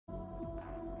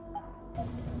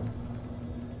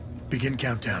Begin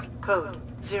countdown. Code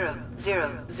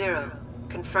 000.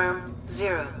 Confirm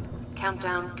 0.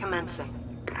 Countdown commencing.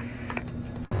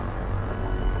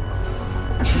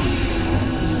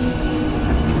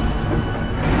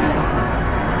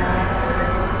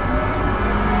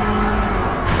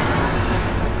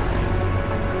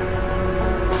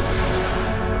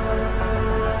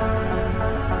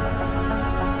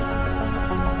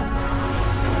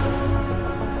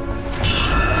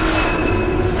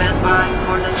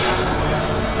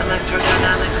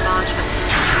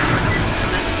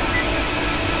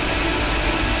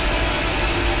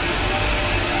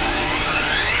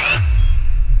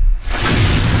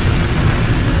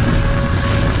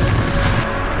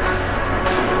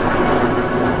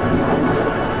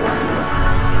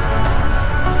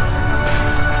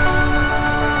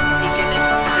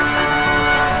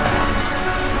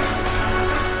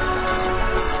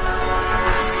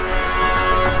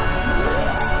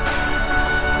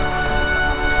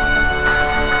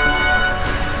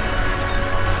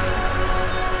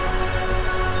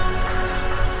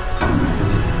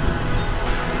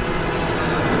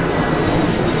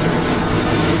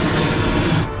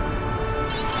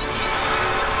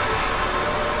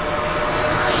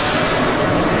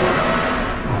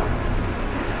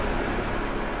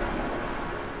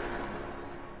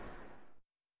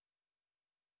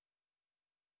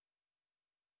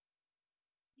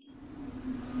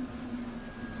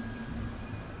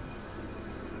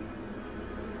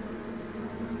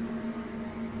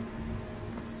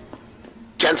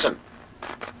 Jensen!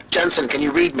 Jensen, can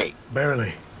you read me?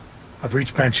 Barely. I've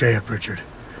reached Panchea, Pritchard.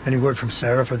 Any word from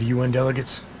Sarah for the UN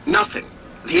delegates? Nothing.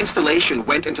 The installation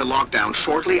went into lockdown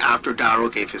shortly after Darrow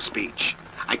gave his speech.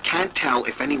 I can't tell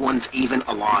if anyone's even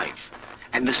alive.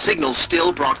 And the signal's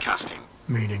still broadcasting.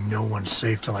 Meaning no one's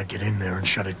safe till I get in there and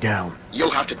shut it down.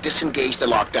 You'll have to disengage the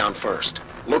lockdown first.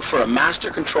 Look for a master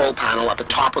control panel at the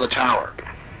top of the tower.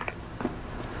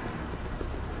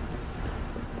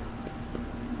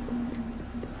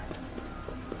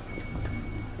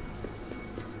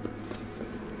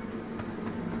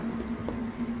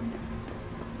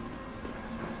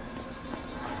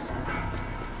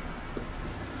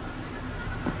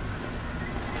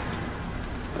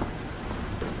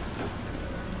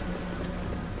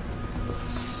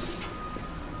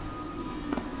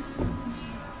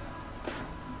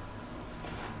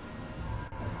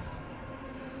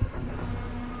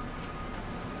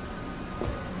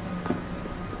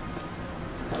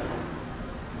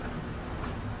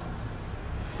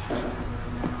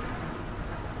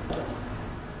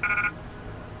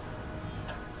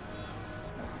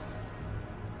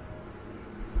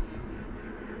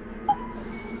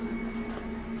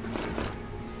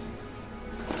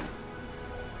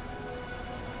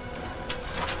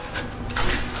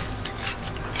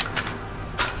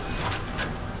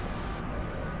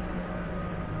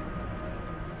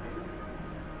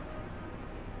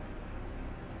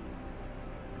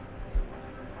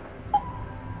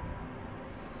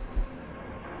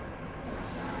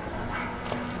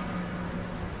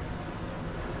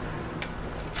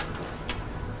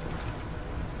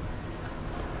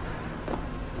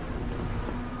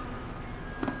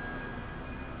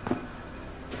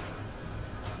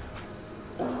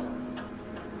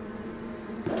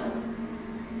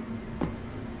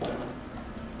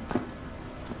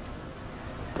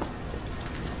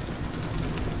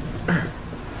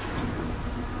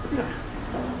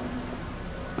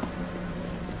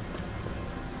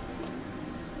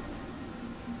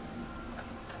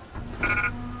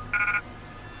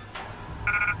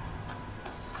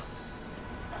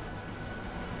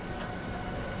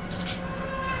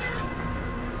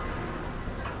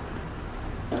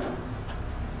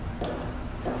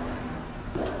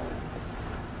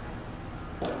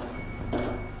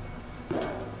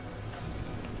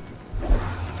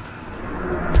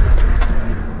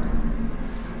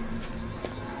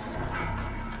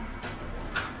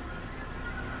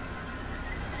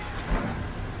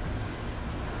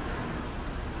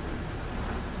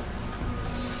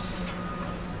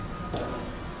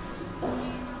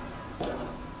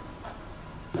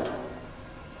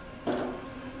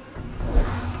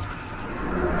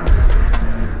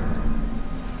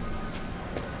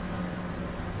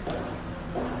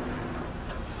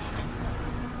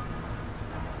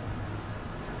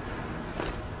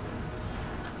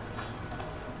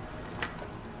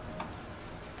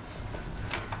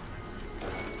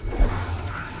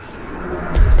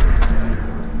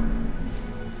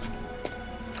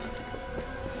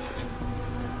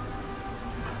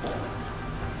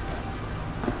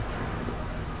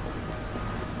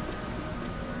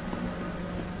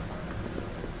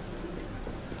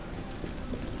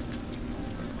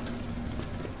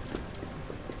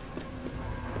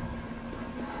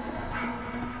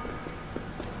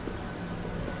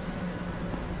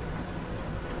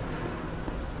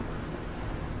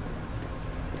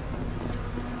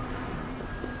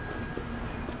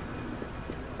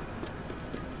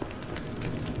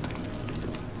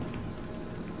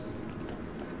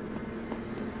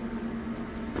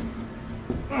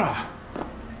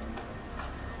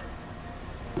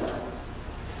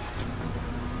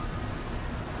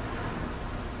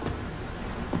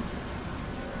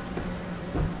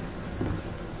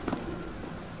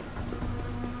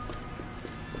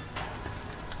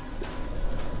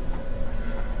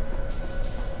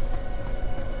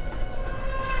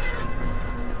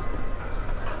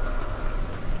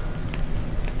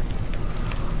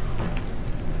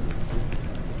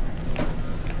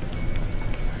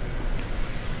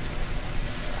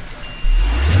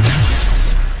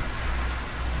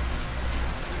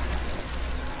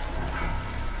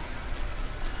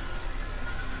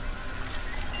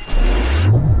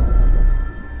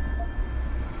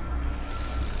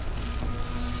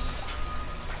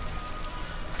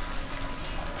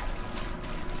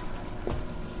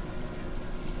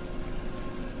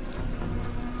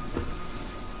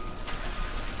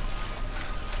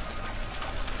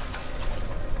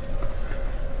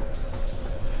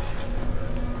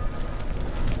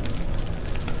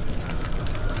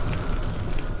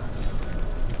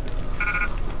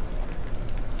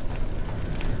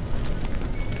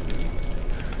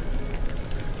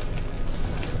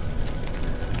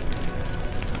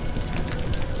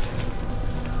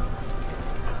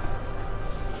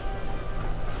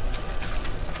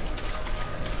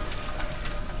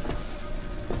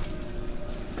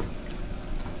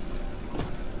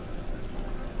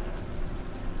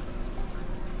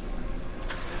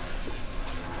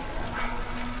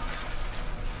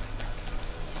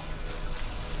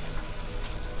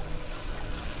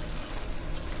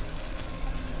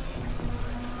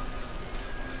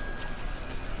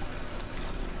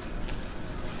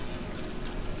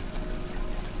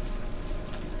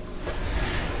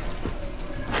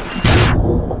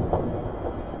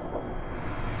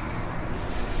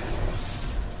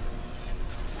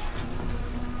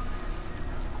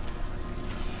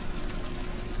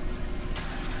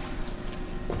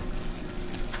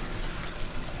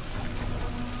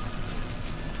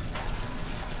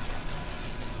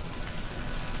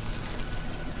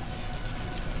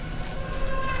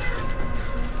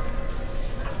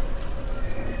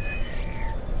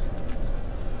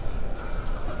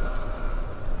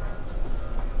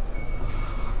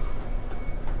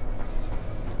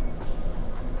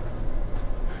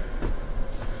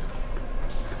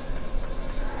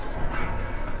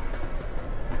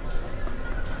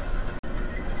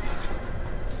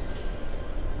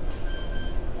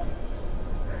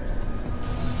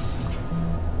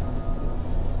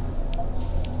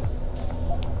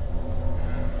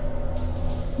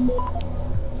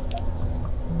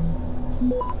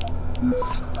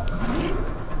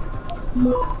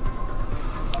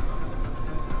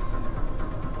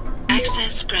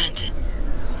 Access granted.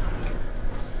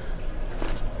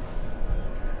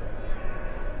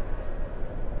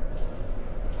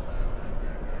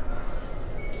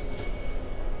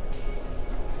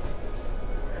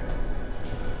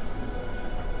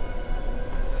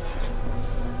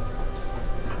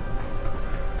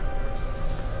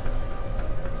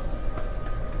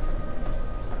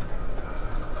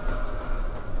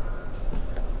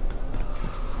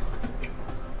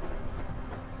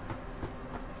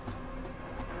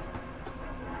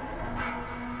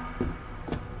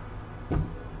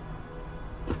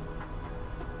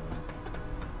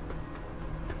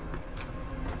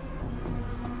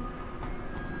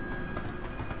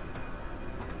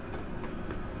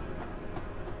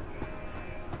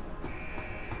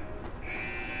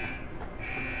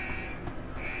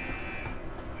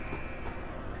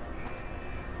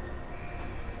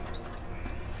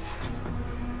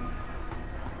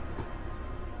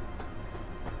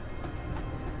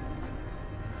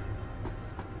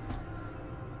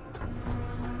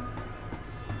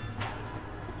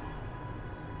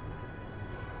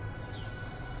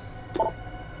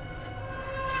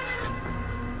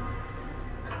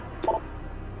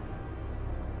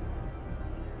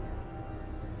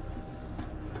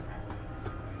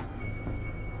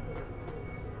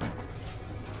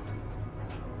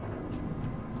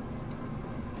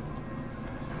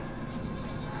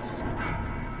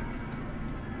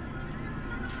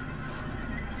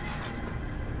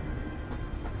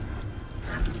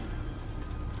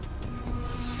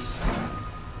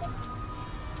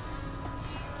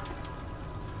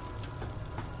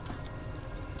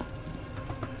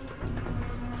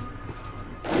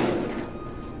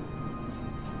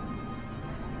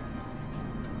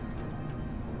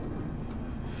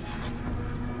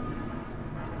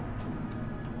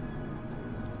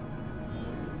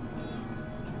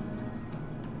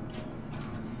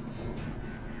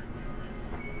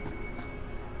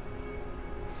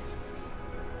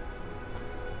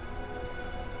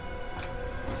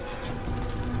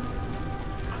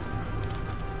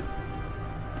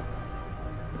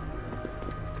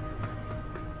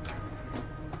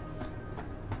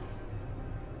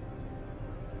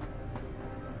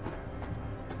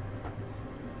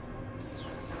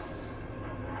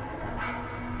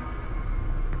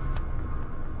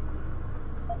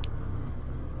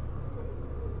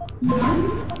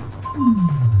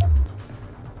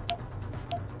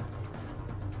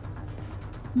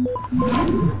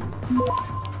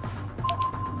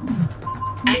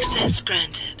 Access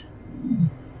granted.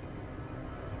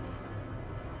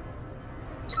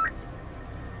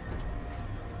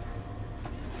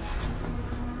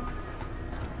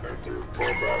 Enter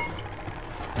combat.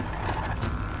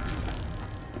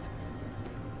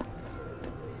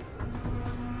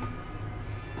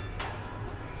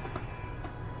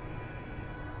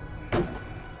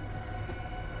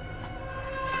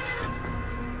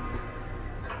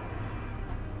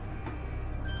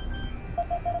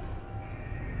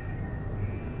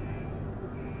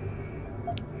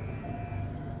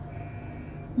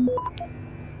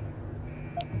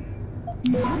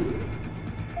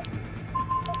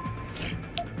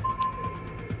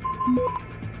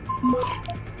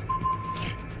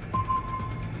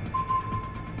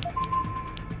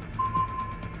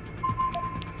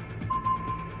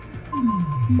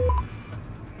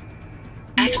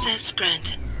 Access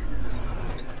granted.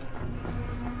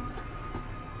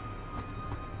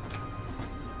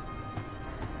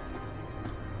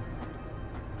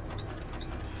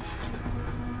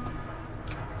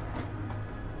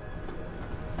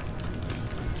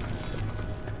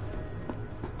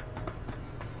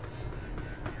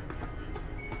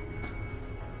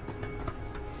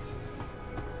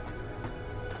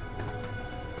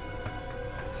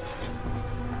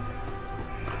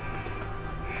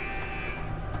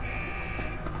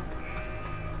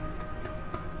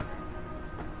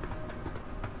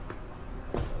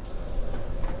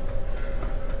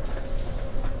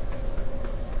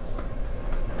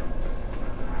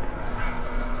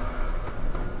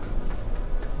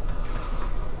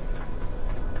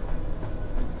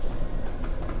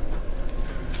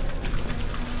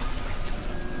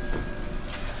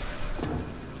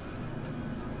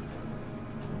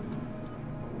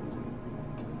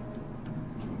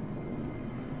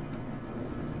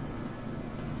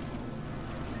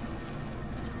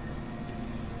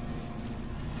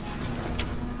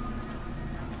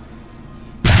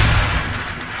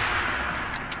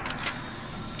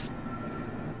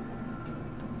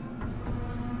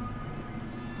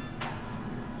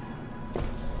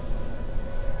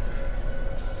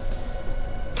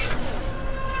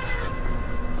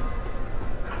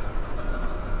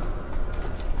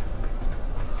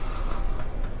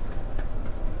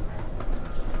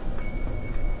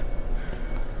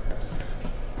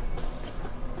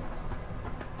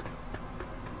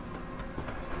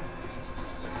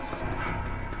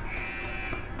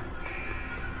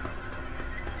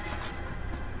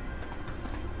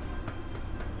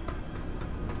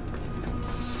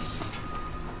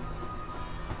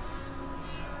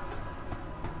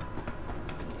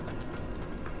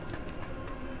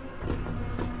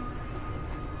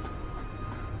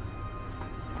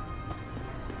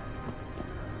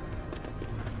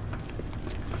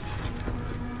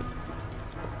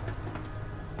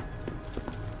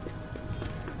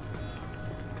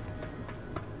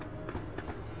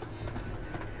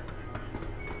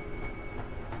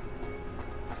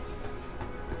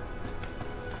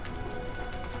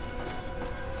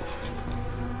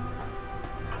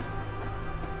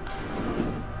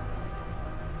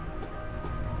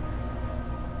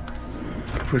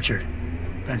 Pritchard,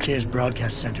 Panchea's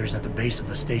broadcast center is at the base of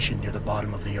a station near the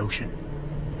bottom of the ocean.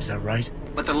 Is that right?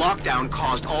 But the lockdown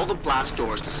caused all the blast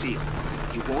doors to seal.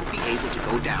 You won't be able to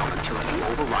go down until you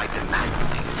override them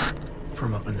manually.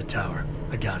 From up in the tower.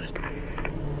 I got it.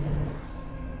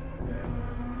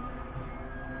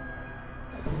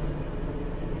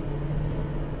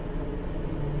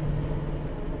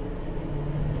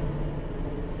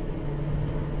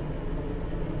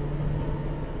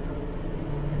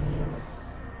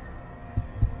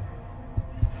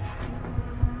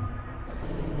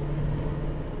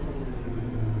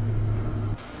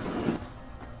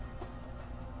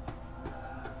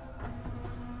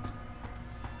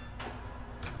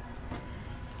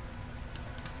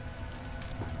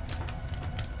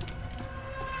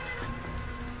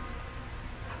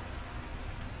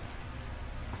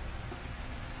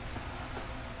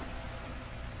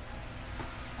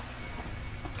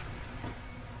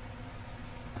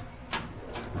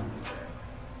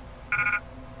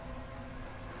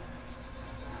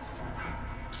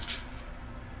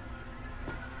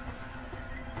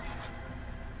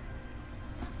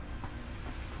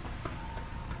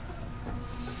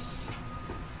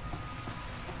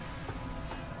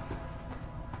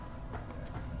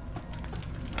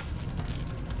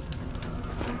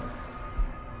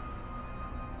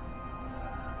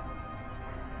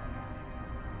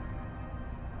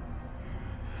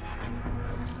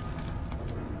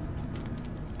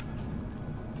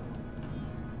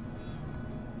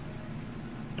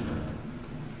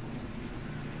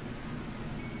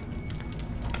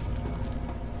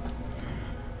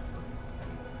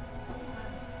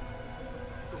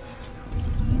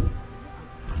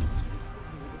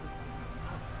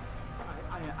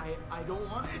 I don't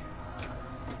want it.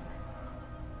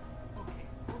 Okay.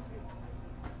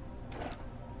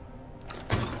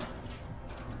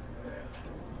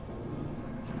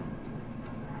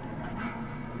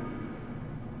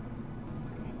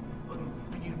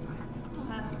 I need a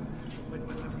plan. When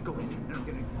we go in, and I'm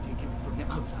gonna take him from the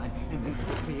outside, and then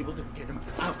we'll be able to get him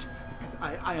out. Because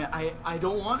I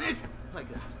don't want it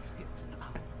like that. It's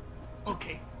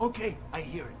okay. I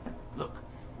hear it. Look,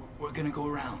 we're gonna go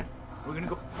around. We're gonna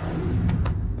go.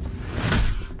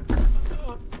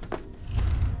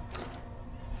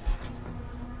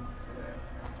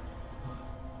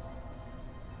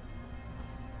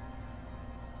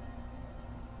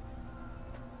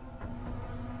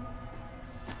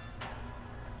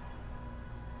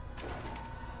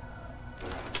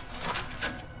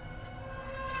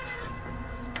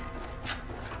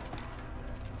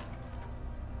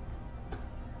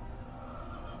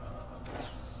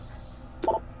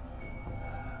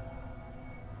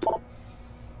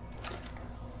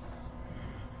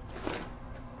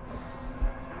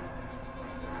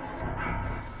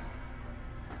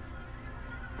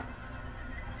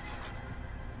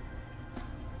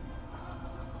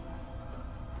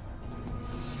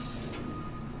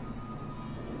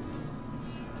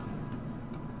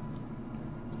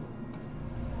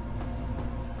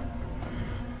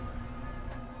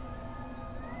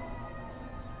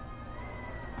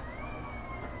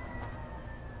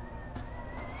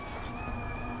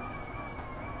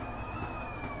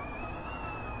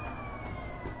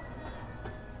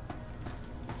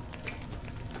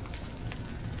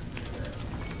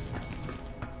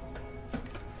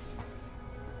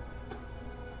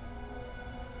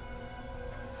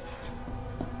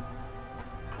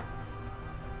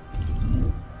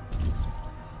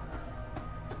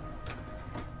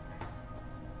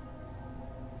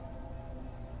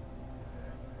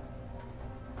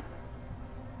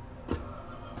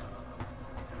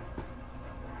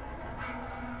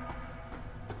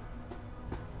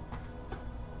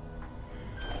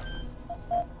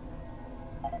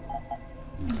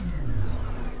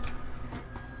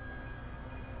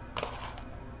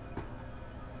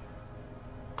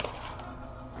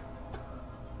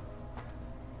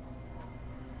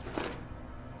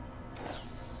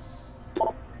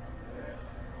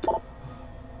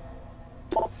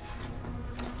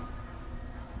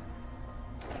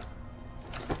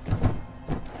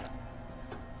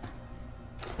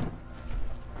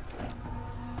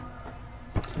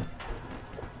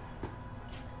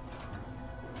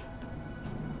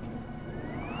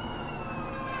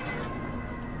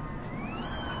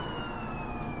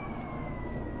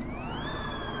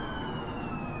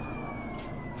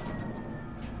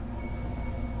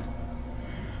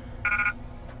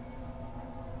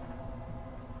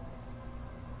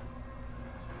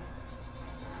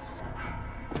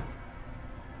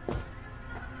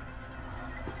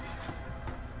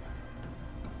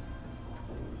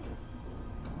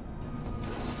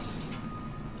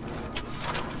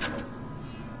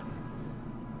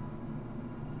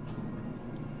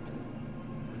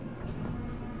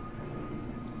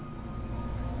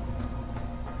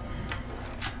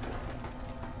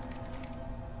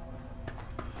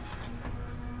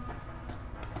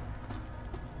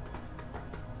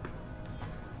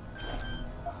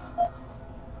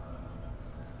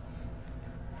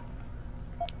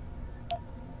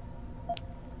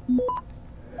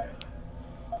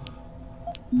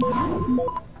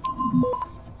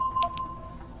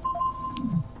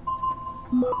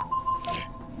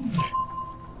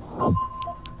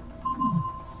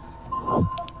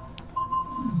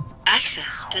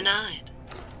 Access denied.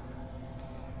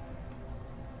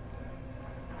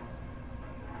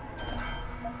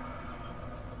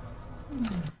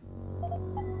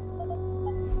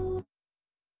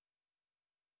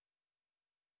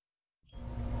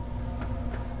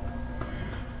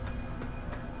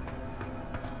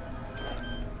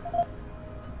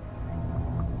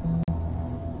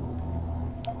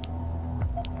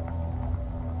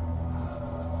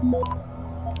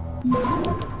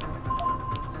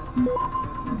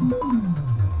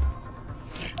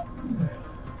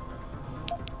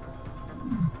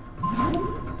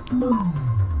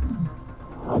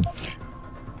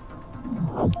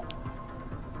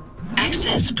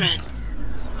 Access granted.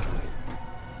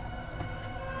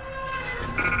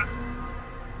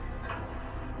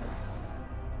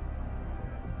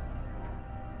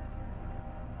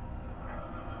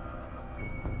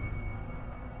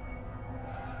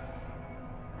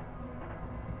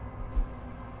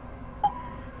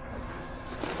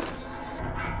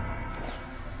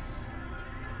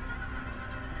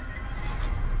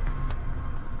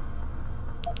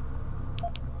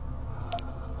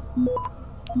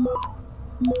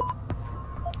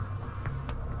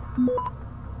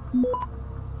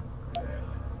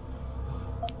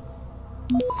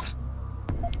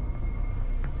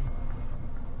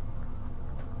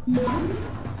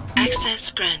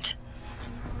 Access granted.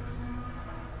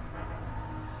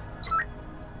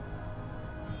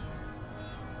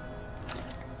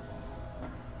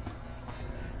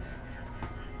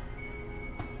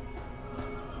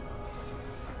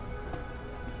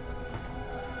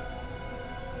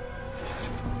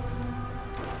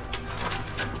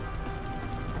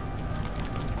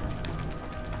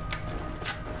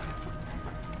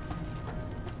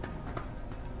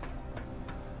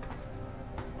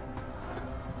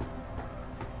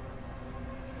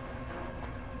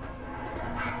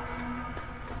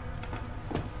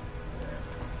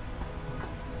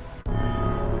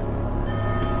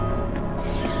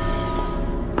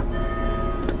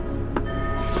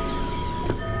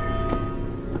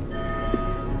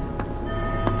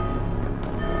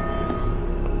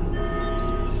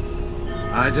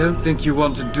 I don't think you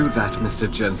want to do that, Mr.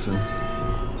 Jensen.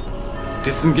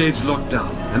 Disengage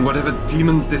lockdown, and whatever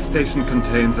demons this station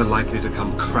contains are likely to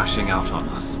come crashing out on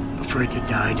us. Afraid to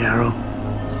die, Darrow?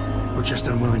 Or just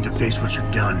unwilling to face what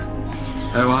you've done?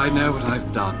 Oh, I know what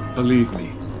I've done, believe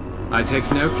me. I take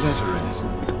no pleasure in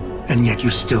it. And yet you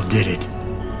still did it.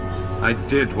 I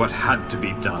did what had to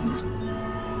be done.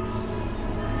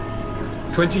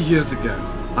 20 years ago,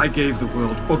 I gave the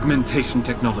world augmentation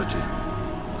technology.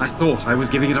 I thought I was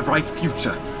giving it a bright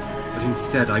future, but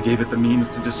instead I gave it the means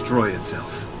to destroy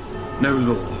itself. No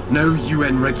law, no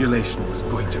UN regulation was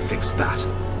going to fix that.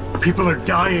 People are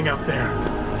dying out there.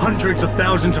 Hundreds of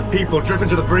thousands of people driven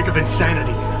to the brink of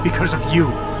insanity because of you.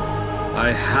 I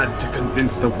had to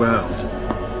convince the world.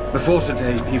 Before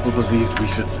today, people believed we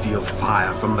should steal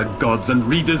fire from the gods and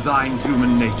redesign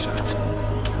human nature.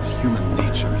 Human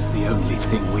nature is the only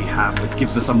thing we have that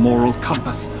gives us a moral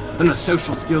compass and the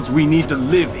social skills we need to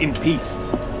live in peace.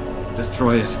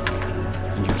 Destroy it,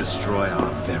 and you destroy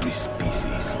our very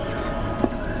species.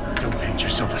 Don't paint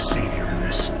yourself a savior in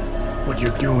this. What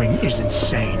you're doing is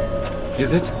insane.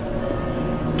 Is it?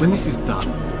 When this is done,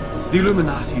 the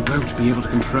Illuminati won't be able to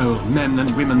control men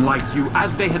and women like you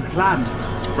as they had planned,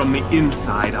 from the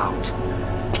inside out.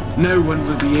 No one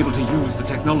will be able to use the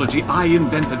technology I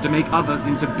invented to make others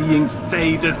into beings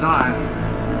they desire.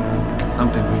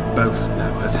 Something we both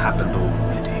know has happened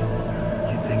already.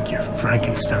 You think you're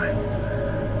Frankenstein?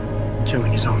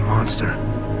 Killing his own monster?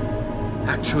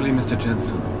 Actually, Mr.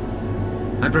 Jensen,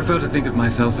 I prefer to think of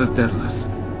myself as Daedalus,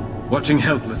 watching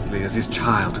helplessly as his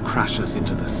child crashes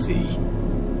into the sea.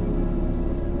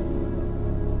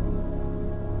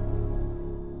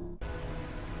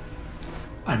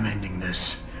 I'm ending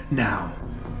this. Now.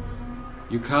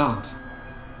 You can't.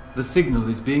 The signal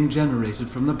is being generated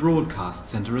from the broadcast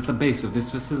center at the base of this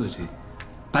facility.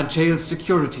 Panchea's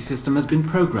security system has been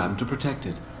programmed to protect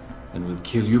it, and will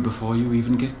kill you before you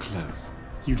even get close.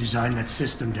 You designed that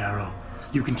system, Darrow.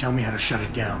 You can tell me how to shut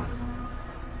it down.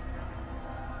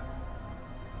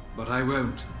 But I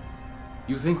won't.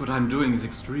 You think what I'm doing is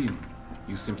extreme.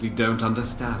 You simply don't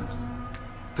understand.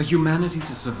 For humanity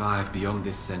to survive beyond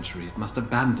this century, it must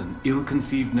abandon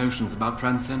ill-conceived notions about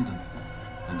transcendence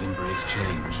and embrace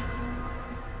change.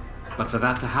 But for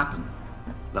that to happen,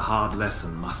 the hard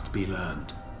lesson must be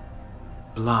learned.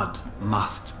 Blood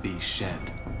must be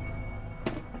shed.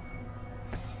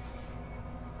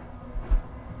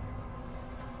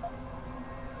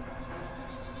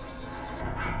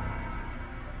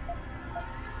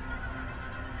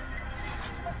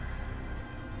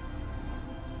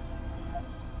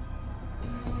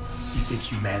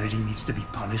 think humanity needs to be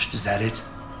punished? Is that it?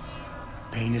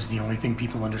 Pain is the only thing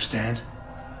people understand?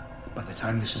 By the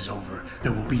time this is over,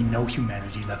 there will be no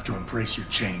humanity left to embrace your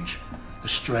change. The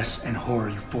stress and horror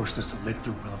you forced us to live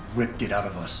through will have ripped it out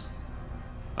of us.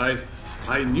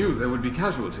 I knew there would be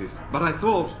casualties, but I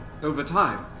thought, over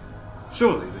time,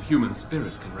 surely the human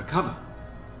spirit can recover.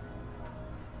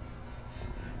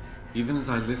 Even as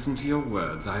I listen to your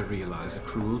words, I realize a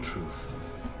cruel truth.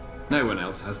 No one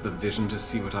else has the vision to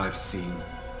see what I've seen,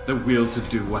 the will to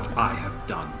do what I have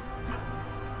done.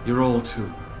 You're all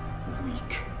too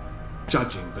weak,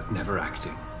 judging but never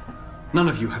acting. None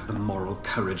of you have the moral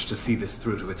courage to see this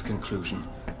through to its conclusion.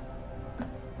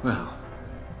 Well,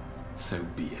 so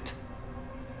be it.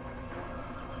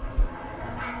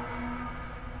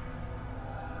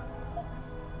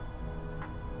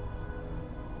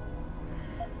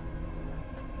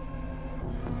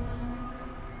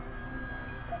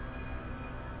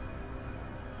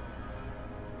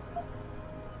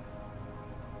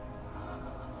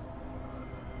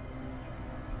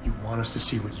 You want us to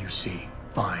see what you see.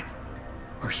 Fine.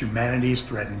 Our humanity is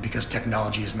threatened because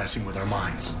technology is messing with our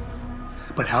minds.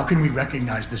 But how can we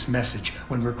recognize this message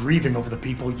when we're grieving over the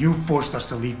people you forced us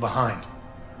to leave behind?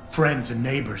 Friends and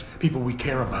neighbors, people we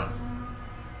care about.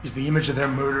 Is the image of their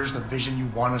murders the vision you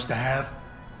want us to have?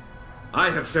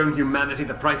 I have shown humanity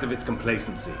the price of its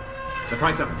complacency. The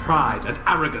price of pride and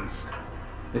arrogance.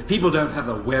 If people don't have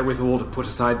the wherewithal to put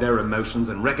aside their emotions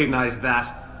and recognize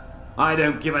that, I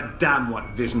don't give a damn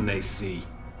what vision they see.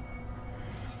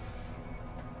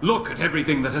 Look at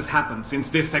everything that has happened since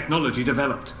this technology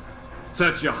developed.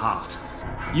 Search your heart.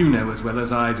 You know as well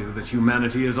as I do that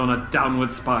humanity is on a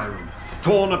downward spiral,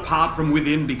 torn apart from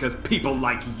within because people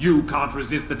like you can't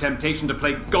resist the temptation to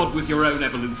play God with your own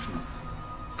evolution.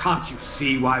 Can't you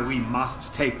see why we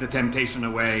must take the temptation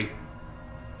away?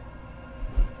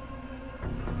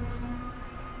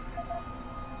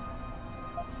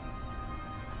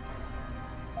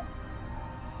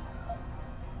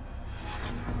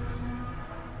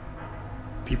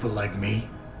 People like me?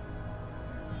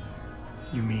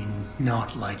 You mean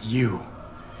not like you?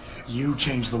 You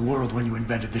changed the world when you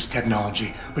invented this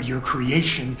technology, but your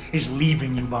creation is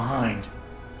leaving you behind.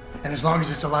 And as long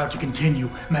as it's allowed to continue,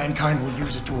 mankind will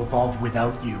use it to evolve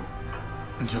without you.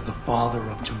 Until the father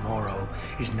of tomorrow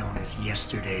is known as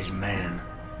yesterday's man.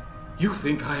 You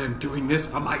think I am doing this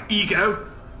for my ego?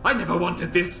 I never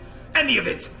wanted this, any of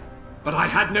it. But I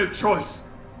had no choice.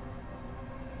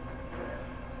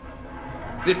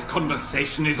 This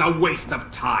conversation is a waste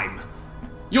of time.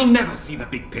 You'll never see the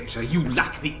big picture. You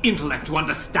lack the intellect to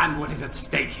understand what is at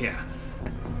stake here.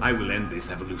 I will end this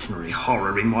evolutionary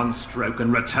horror in one stroke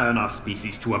and return our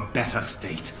species to a better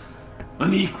state.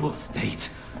 An equal state,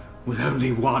 with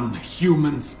only one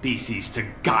human species to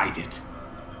guide it.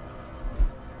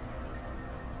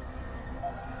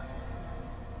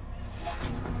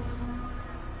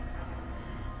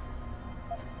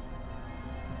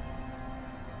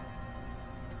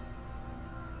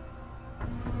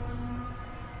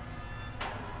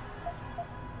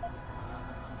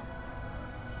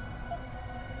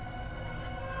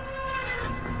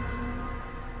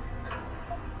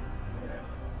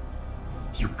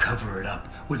 You cover it up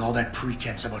with all that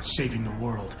pretense about saving the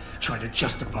world, try to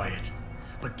justify it.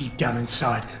 But deep down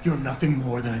inside, you're nothing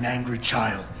more than an angry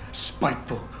child,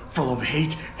 spiteful, full of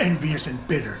hate, envious and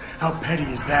bitter. How petty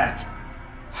is that?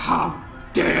 How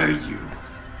dare you!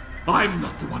 I'm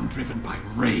not the one driven by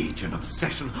rage and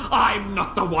obsession. I'm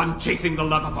not the one chasing the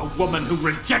love of a woman who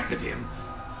rejected him.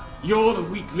 You're the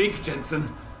weak link,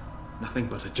 Jensen. Nothing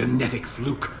but a genetic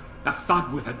fluke. A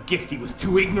thug with a gift he was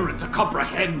too ignorant to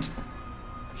comprehend.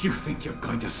 You think you're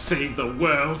going to save the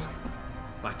world?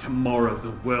 By tomorrow,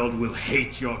 the world will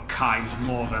hate your kind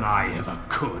more than I ever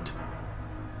could.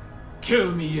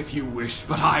 Kill me if you wish,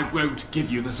 but I won't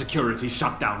give you the security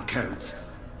shutdown codes.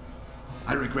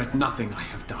 I regret nothing I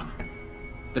have done.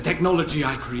 The technology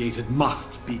I created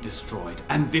must be destroyed,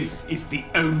 and this is the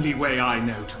only way I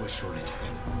know to assure it.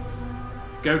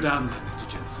 Go down there, Mr.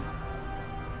 Jensen.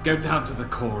 Go down to the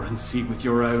core and see with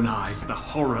your own eyes the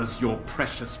horrors your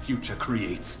precious future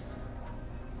creates.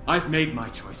 I've made my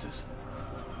choices.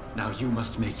 Now you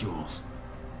must make yours.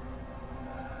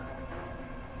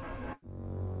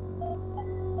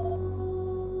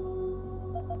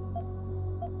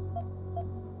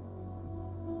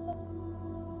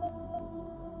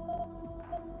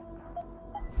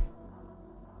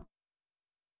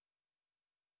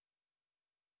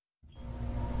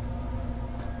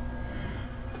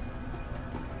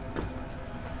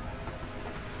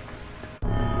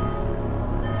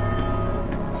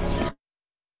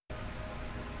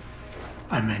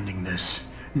 I'm ending this.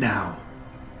 Now.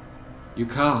 You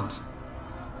can't.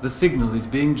 The signal is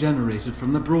being generated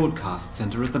from the broadcast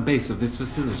center at the base of this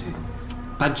facility.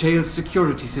 Panchea's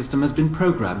security system has been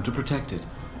programmed to protect it,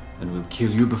 and will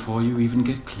kill you before you even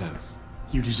get close.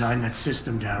 You designed that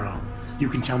system, Darrow. You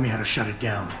can tell me how to shut it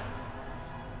down.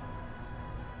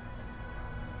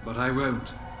 But I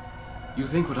won't. You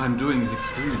think what I'm doing is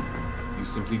extreme. You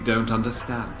simply don't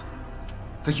understand.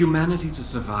 For humanity to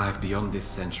survive beyond this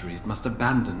century, it must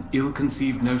abandon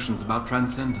ill-conceived notions about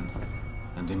transcendence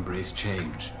and embrace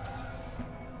change.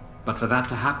 But for that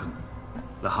to happen,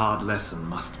 the hard lesson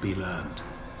must be learned.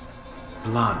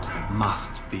 Blood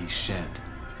must be shed.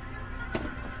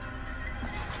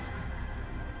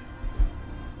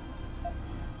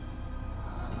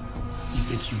 You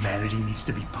think humanity needs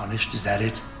to be punished? Is that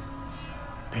it?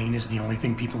 Pain is the only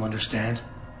thing people understand?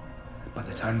 By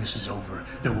the time this is over,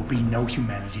 there will be no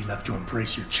humanity left to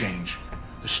embrace your change.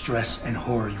 The stress and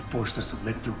horror you forced us to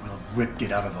live through will have ripped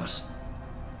it out of us.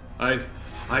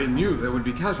 I knew there would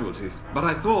be casualties, but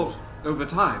I thought, over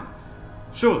time,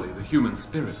 surely the human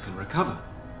spirit can recover.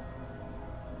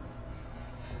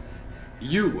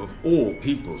 You, of all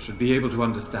people, should be able to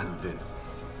understand this.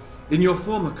 In your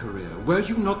former career, were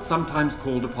you not sometimes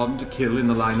called upon to kill in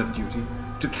the line of duty?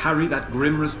 To carry that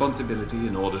grim responsibility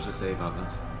in order to save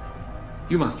others?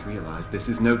 You must realize this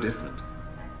is no different.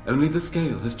 Only the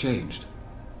scale has changed.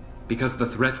 Because the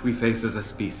threat we face as a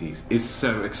species is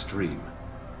so extreme.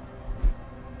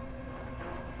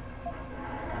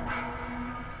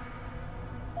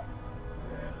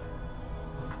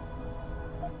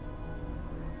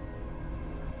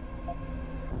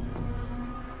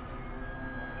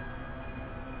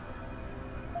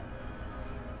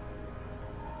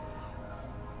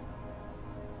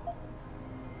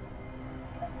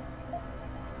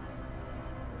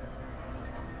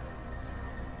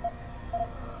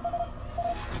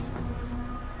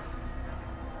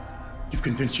 You've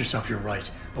convinced yourself you're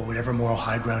right, but whatever moral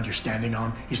high ground you're standing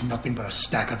on is nothing but a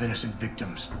stack of innocent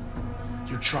victims.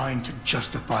 You're trying to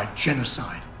justify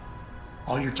genocide.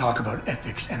 All your talk about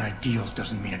ethics and ideals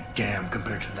doesn't mean a damn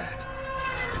compared to that.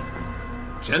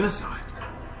 Genocide?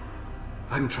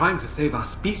 I'm trying to save our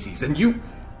species, and you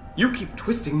keep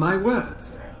twisting my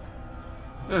words.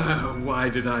 Why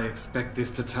did I expect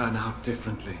this to turn out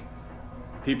differently?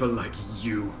 People like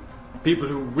you. People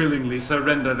who willingly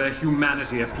surrender their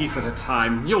humanity a piece at a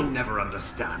time, you'll never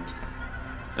understand.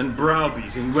 And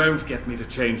browbeating won't get me to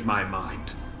change my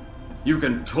mind. You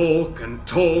can talk and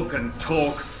talk and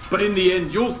talk, but in the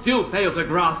end you'll still fail to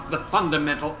grasp the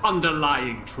fundamental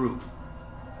underlying truth.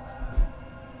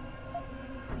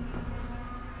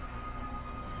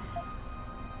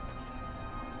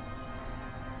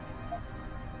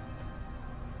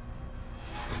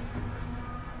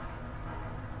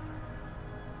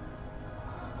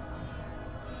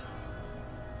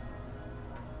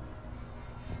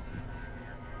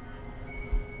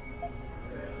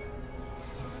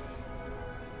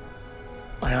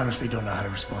 I honestly don't know how to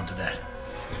respond to that.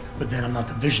 But then I'm not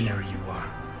the visionary you are.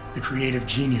 The creative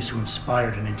genius who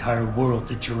inspired an entire world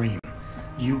to dream.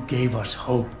 You gave us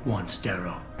hope once,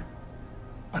 Darrow.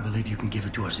 I believe you can give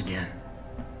it to us again.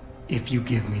 If you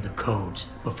give me the codes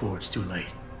before it's too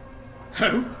late.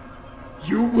 Hope?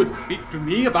 You would speak to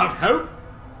me about hope?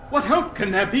 What hope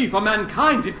can there be for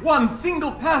mankind if one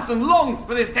single person longs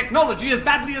for this technology as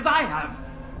badly as I have?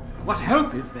 What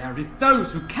hope is there if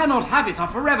those who cannot have it are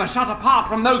forever shut apart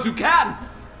from those who can?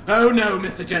 Oh no,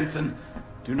 Mr. Jensen.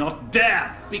 Do not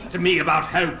dare speak to me about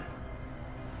hope.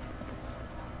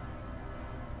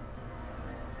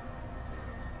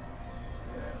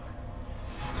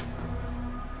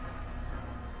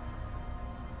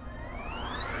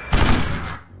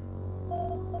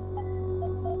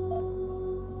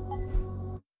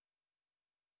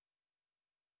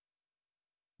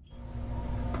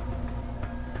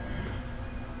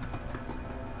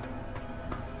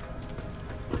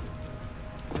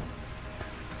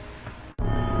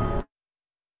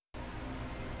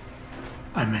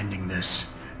 I'm ending this.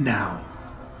 Now.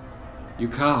 You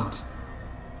can't.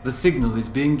 The signal is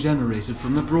being generated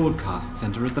from the broadcast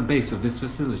center at the base of this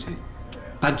facility.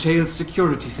 Panchea's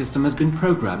security system has been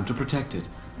programmed to protect it,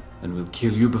 and will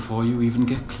kill you before you even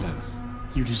get close.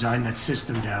 You designed that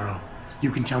system, Darrow. You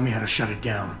can tell me how to shut it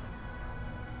down.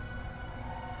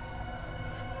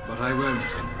 But I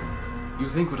won't. You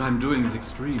think what I'm doing is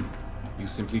extreme. You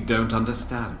simply don't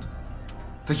understand.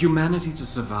 For humanity to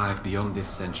survive beyond this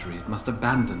century, it must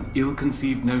abandon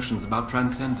ill-conceived notions about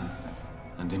transcendence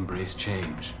and embrace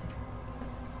change.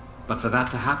 But for that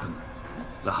to happen,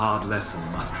 the hard lesson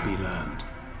must be learned.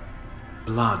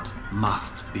 Blood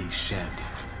must be shed.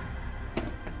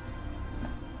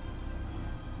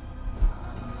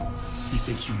 You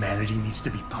think humanity needs to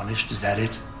be punished? Is that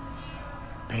it?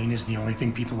 Pain is the only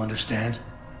thing people understand?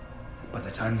 By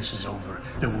the time this is over,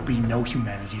 there will be no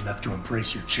humanity left to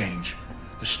embrace your change.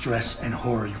 The stress and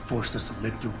horror you forced us to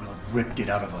live through will have ripped it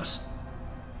out of us.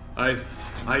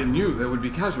 I knew there would be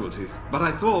casualties, but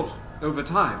I thought, over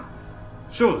time,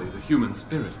 surely the human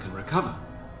spirit can recover.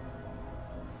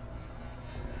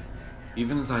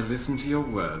 Even as I listen to your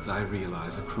words, I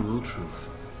realize a cruel truth.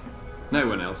 No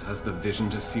one else has the vision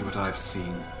to see what I've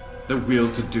seen, the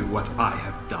will to do what I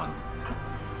have done.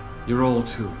 You're all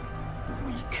too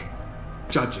weak,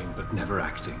 judging but never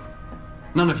acting.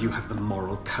 None of you have the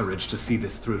moral courage to see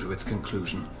this through to its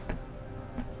conclusion.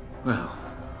 Well,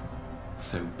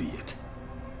 so be it.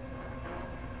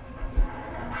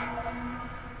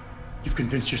 You've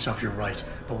convinced yourself you're right,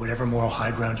 but whatever moral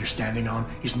high ground you're standing on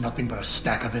is nothing but a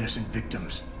stack of innocent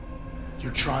victims.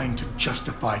 You're trying to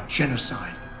justify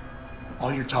genocide.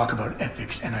 All your talk about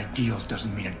ethics and ideals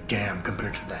doesn't mean a damn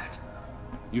compared to that.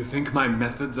 You think my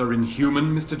methods are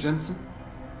inhuman, Mr. Jensen?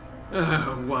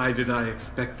 Why did I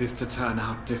expect this to turn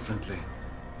out differently?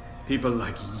 People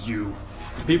like you,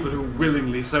 people who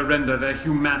willingly surrender their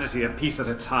humanity a piece at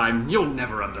a time, you'll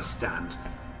never understand.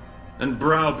 And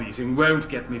browbeating won't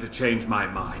get me to change my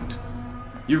mind.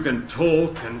 You can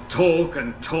talk and talk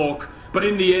and talk, but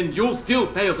in the end you'll still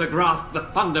fail to grasp the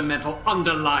fundamental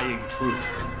underlying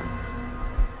truth.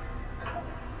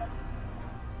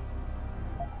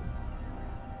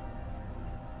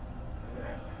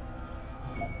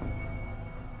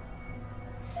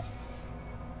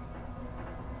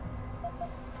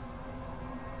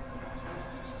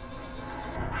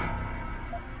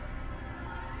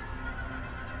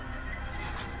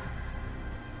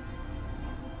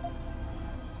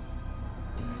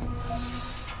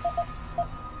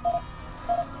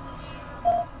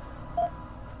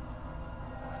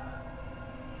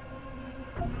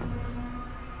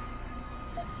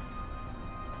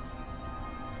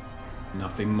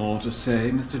 Nothing more to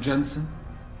say, Mr. Jensen?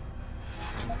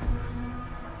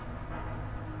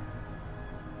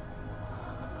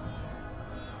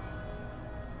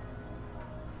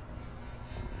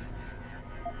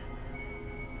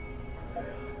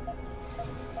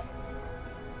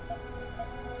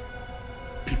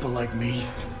 People like me,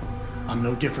 I'm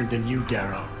no different than you,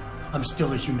 Darrow. I'm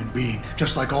still a human being,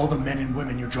 just like all the men and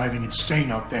women you're driving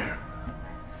insane out there.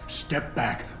 Step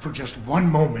back for just one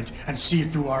moment and see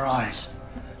it through our eyes.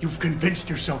 You've convinced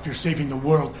yourself you're saving the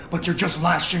world, but you're just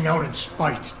lashing out in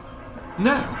spite.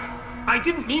 No, I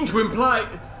didn't mean to imply...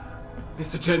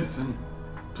 Mr. Jensen,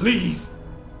 please.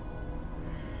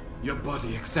 Your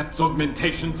body accepts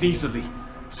augmentations easily.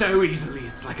 So easily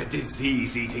it's like a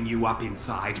disease eating you up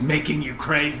inside, making you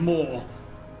crave more.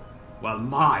 While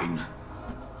mine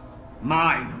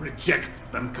rejects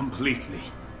them completely.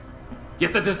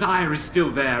 Yet the desire is still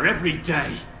there every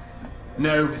day.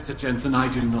 No, Mr. Jensen, I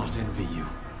do not envy you.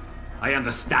 I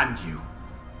understand you.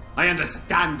 I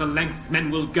understand the lengths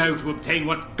men will go to obtain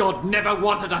what God never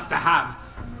wanted us to have.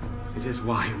 It is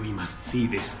why we must see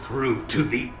this through to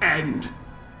the end.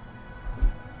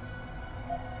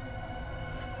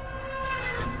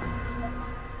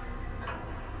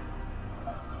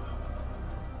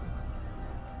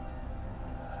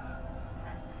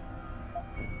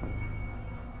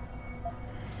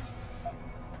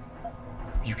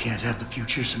 You can't have the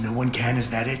future, so no one can,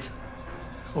 is that it?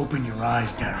 Open your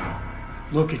eyes, Darrow.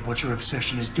 Look at what your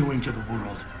obsession is doing to the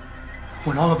world.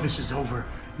 When all of this is over,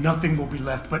 nothing will be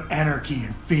left but anarchy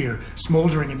and fear,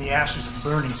 smoldering in the ashes of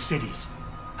burning cities.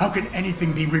 How can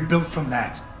anything be rebuilt from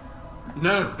that?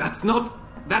 No, that's not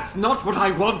what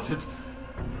I wanted.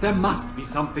 There must be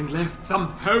something left, some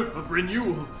hope of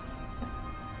renewal.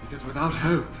 Because without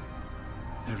hope,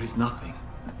 there is nothing.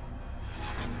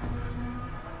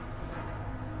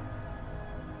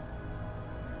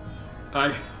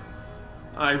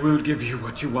 I will give you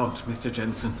what you want, Mr.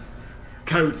 Jensen.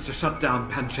 Codes to shut down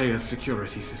Panchaea's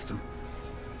security system.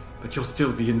 But you'll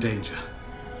still be in danger.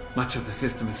 Much of the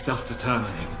system is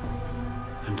self-determining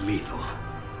and lethal.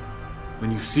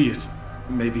 When you see it,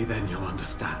 maybe then you'll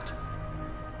understand.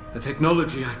 The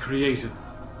technology I created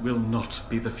will not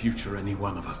be the future any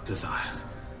one of us desires.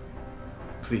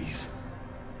 Please,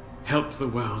 help the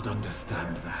world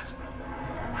understand that.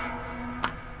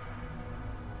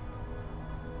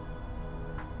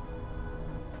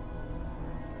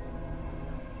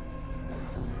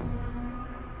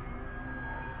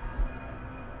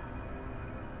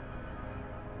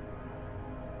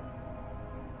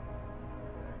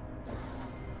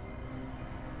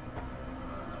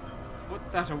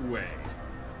 Put that away.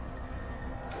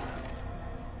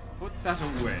 Put that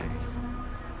away.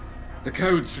 The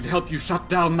codes should help you shut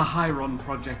down the Hyron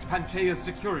project, Panchaea's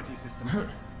security system.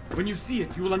 When you see it,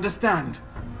 you will understand.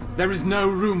 There is no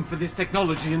room for this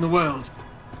technology in the world.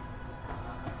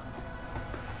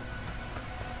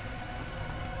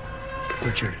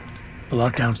 Richard, the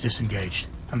lockdown's disengaged.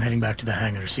 I'm heading back to the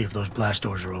hangar to see if those blast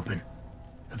doors are open.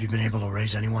 Have you been able to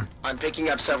raise anyone? I'm picking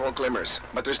up several glimmers,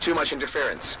 but there's too much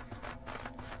interference.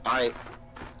 I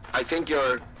think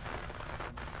you're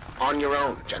on your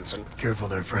own, Jensen. Careful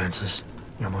there, Francis.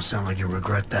 You almost sound like you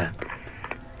regret that.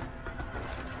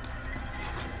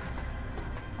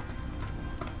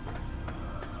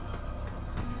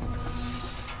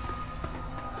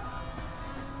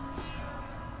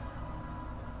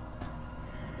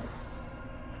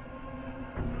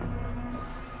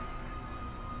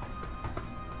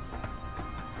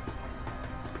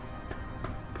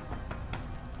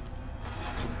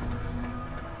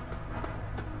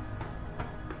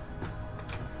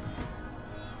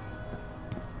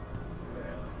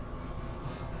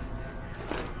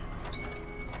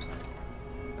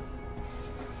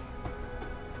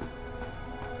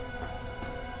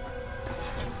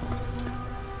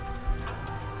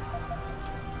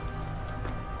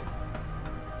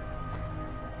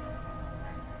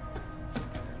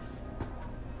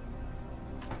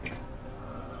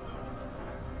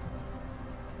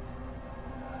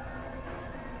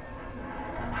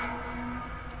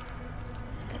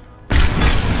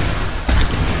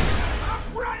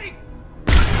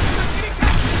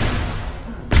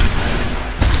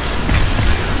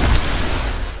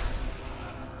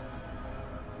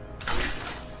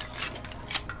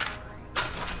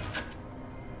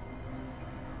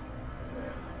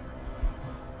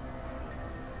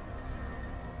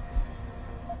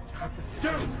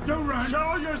 Don't run!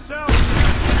 Show yourself!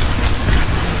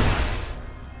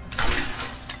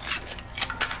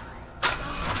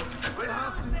 I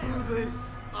have to do this!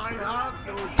 I have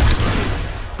to!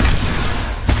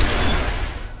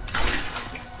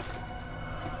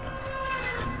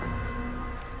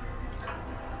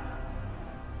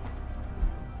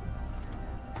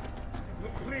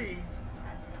 Please!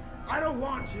 I don't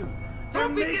want you! You're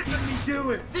making me do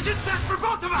it! This is best for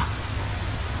both of us!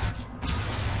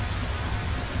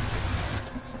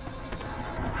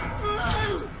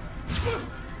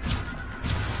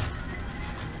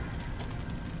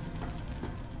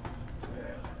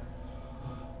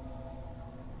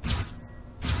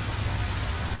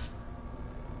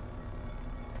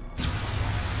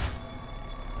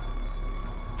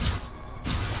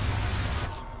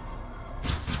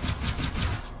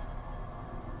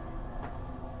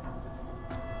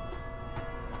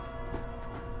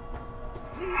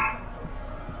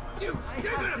 You're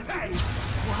gonna pay!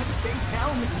 Why did they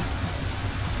tell me?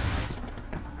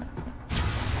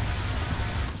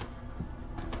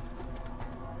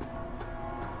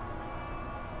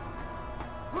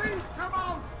 Please come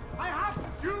out! I have to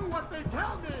do what they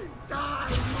tell me! Die,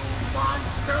 you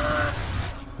monster!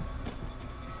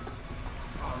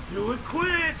 I'll do it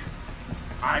quick!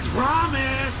 I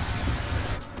promise!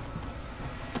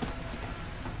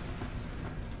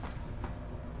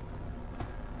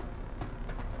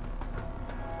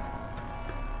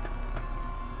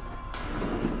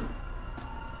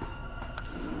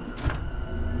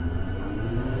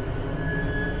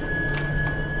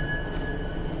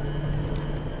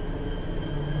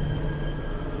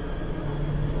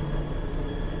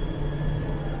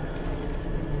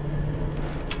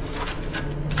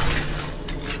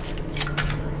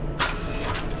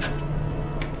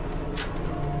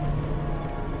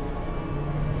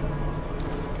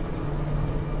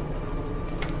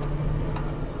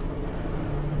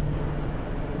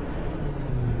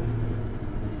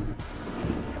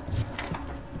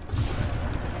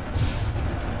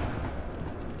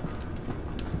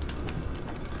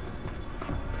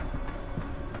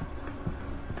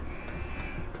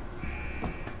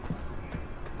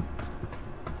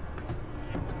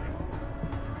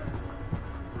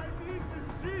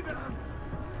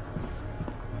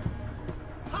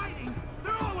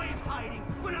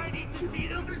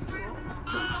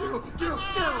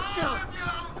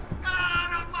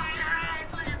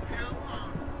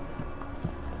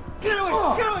 Get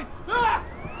away! Get away! Ah!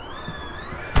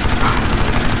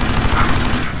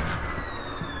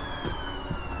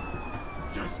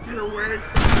 Just get away!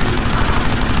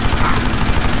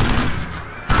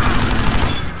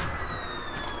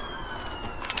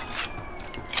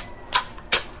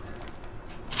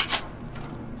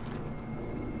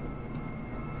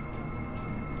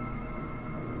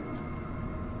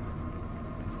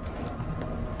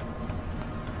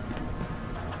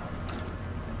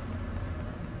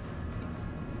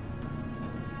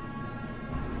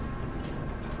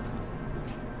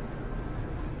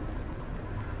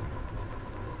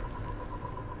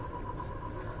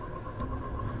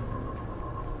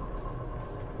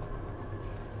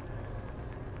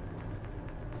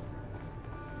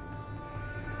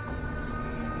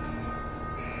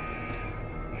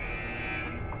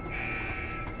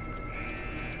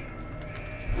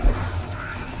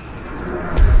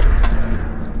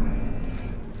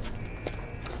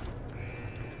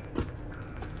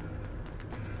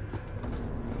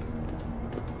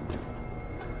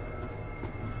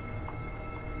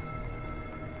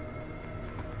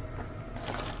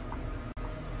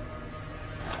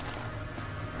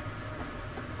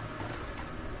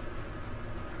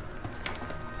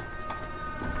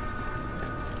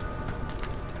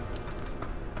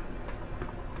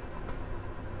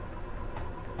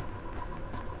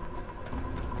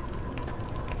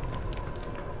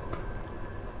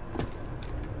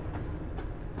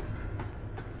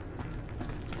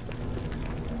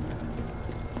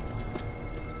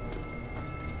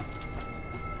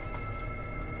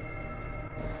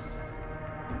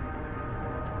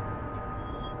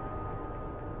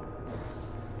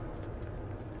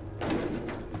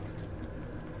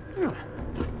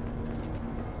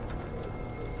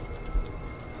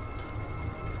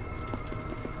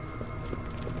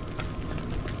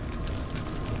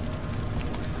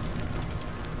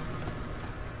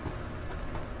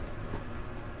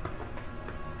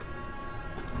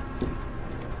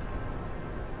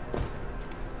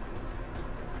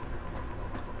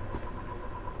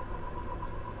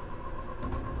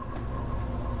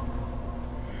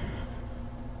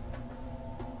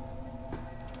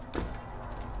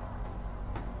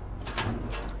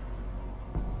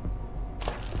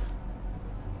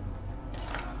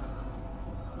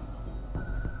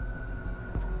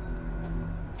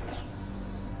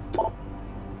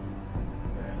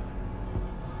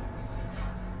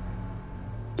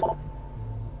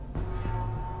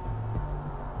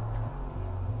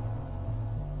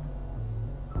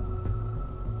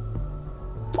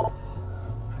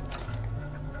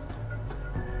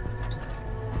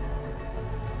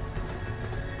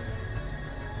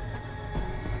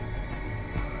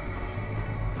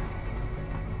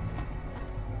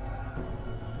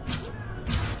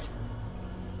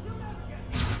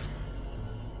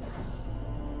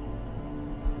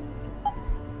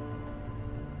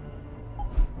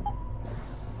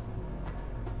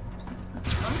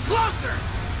 closer!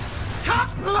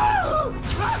 Come!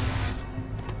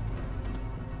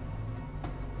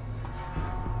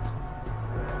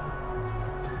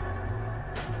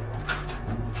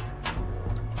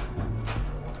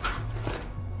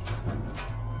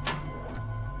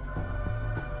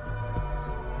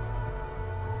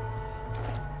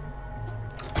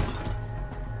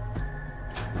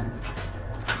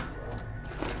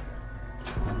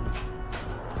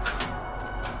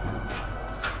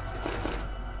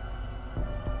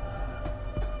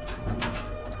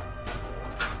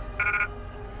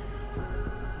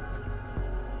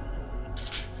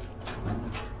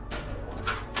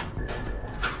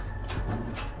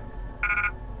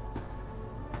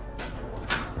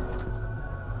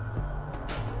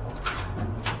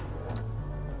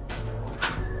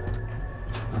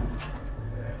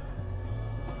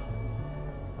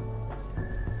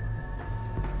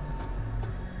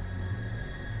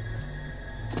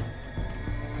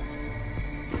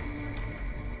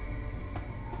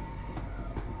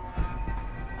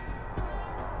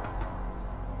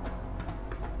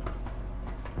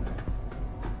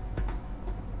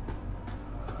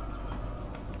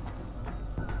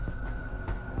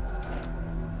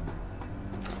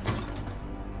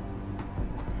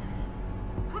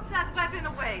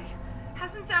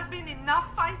 Hasn't there been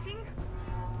enough fighting?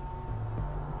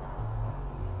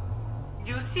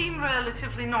 You seem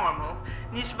relatively normal,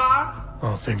 nicht wahr?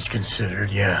 All things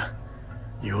considered, yeah.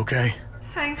 You okay?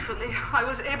 Thankfully, I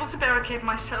was able to barricade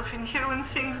myself in here when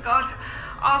things got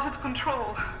out of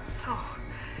control. So,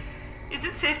 is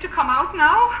it safe to come out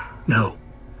now? No.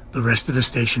 The rest of the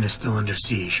station is still under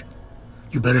siege.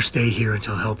 You better stay here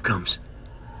until help comes.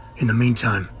 In the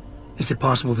meantime, is it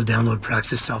possible to download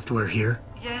Praxis software here?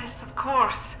 Yes, of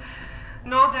course.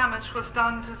 No damage was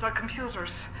done to the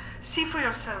computers. See for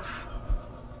yourself.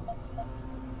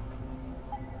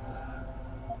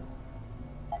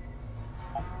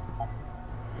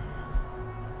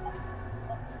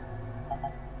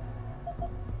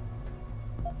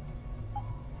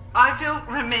 I will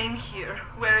remain here,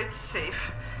 where it's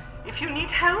safe. If you need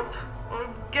help, or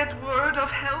get word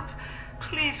of help,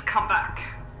 please come back.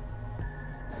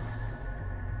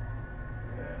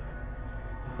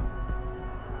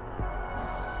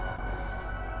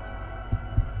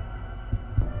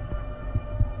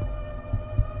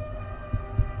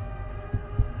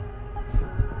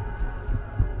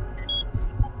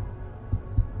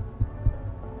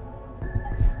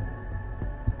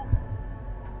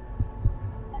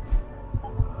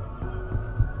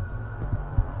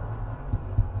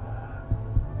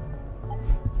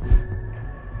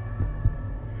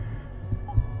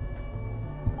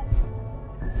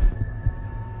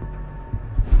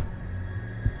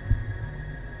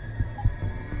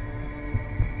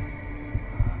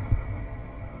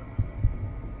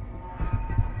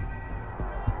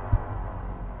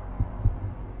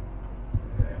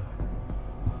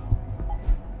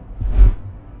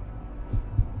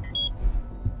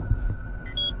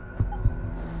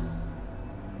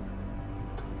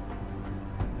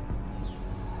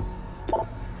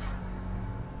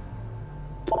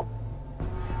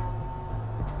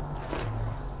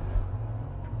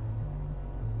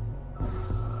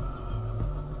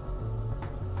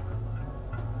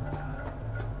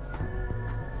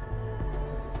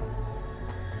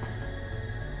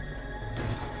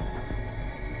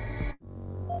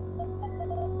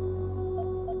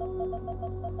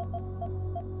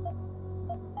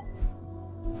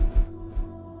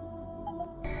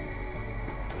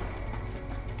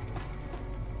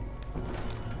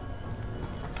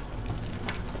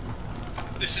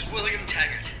 This is William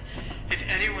Taggart. If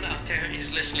anyone out there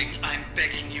is listening, I'm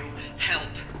begging you, help.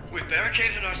 We've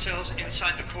barricaded ourselves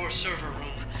inside the core server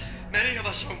room. Many of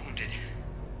us are wounded.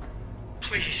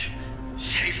 Please,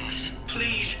 save us.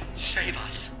 Please, save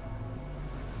us.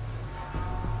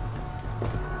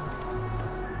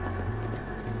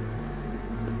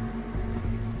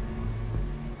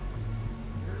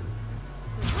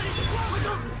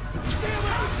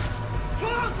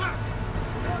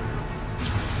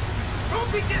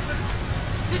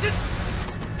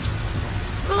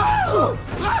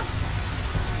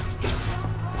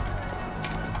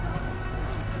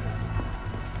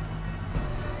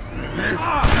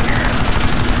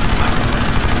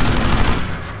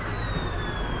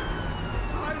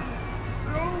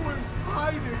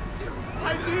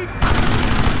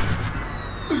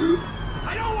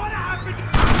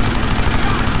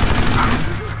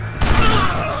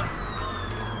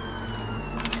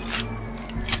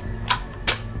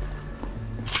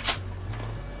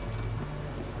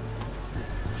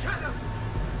 Shut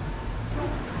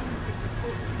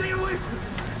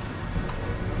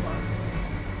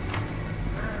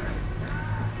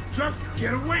Just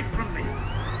get away from me!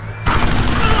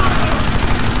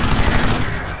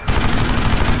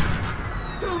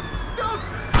 Don't!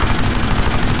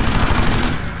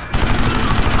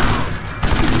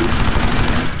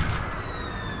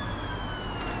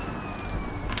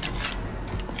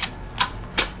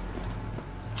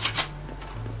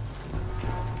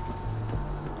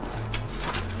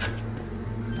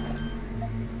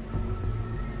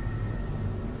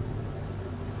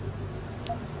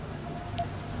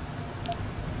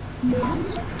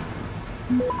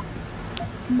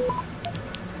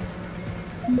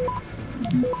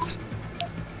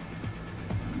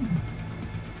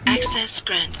 Access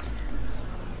granted.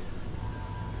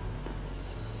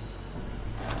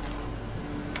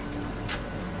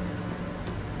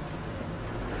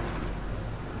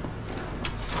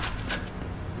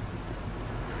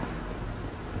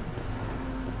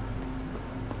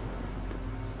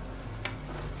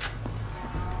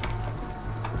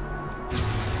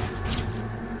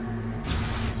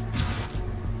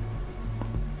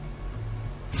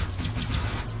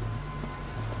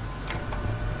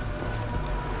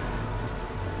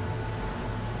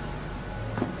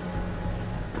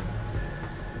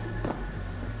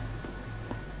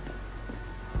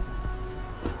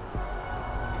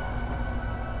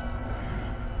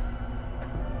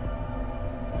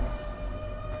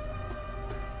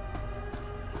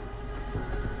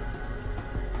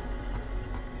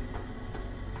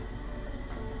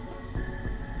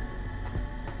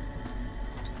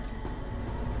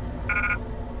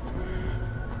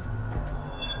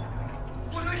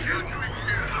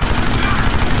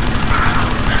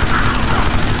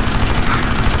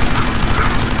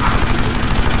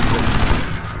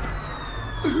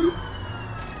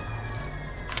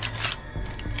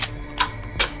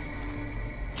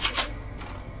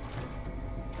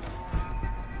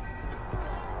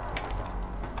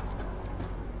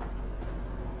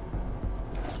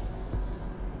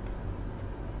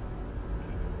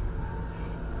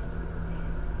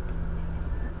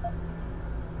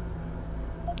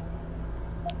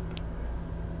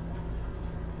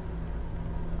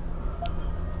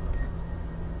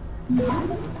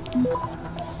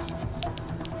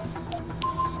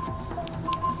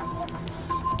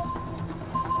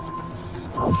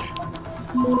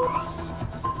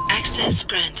 Access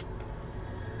granted.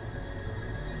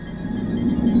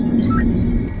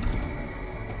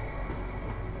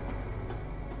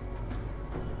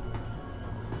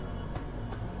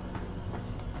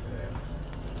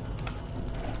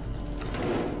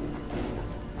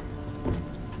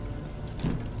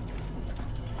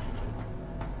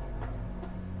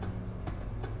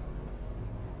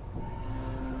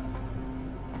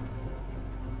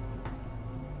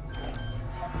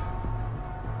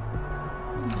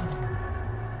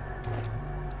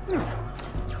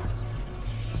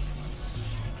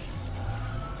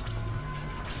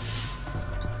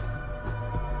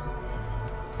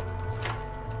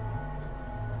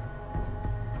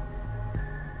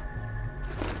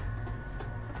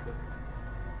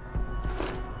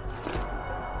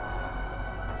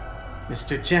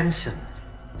 Mr. Jensen,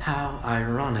 how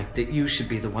ironic that you should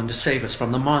be the one to save us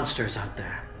from the monsters out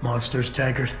there. Monsters,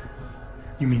 Taggart?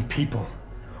 You mean people.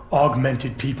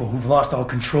 Augmented people who've lost all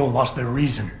control, lost their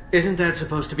reason. Isn't that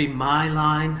supposed to be my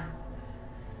line?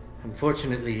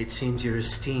 Unfortunately, it seems your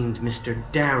esteemed Mr.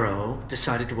 Darrow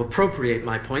decided to appropriate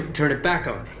my point and turn it back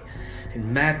on me.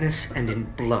 In madness and in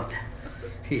blood.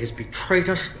 He has betrayed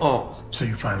us all. So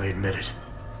you finally admit it.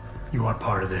 You are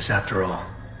part of this after all.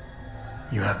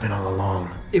 You have been all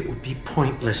along. It would be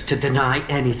pointless to deny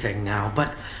anything now,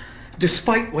 but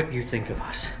despite what you think of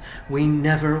us, we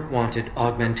never wanted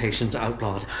augmentations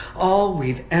outlawed. All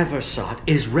we've ever sought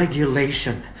is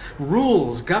regulation,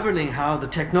 rules governing how the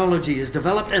technology is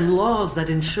developed, and laws that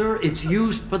ensure it's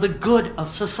used for the good of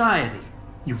society.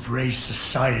 You've raised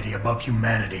society above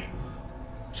humanity.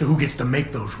 So who gets to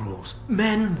make those rules?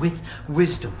 Men with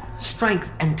wisdom,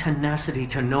 strength, and tenacity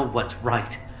to know what's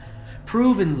right.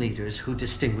 Proven leaders who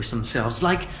distinguish themselves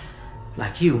like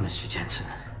you, Mr. Jensen.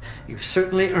 You've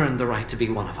certainly earned the right to be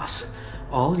one of us.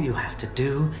 All you have to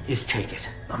do is take it.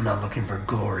 I'm not looking for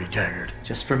glory, Taggart.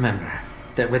 Just remember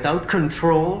that without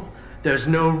control, there's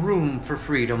no room for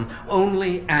freedom,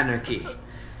 only anarchy.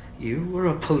 You were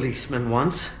a policeman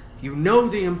once. You know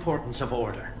the importance of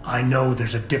order. I know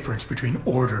there's a difference between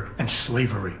order and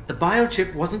slavery. The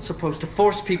biochip wasn't supposed to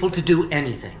force people to do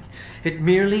anything. It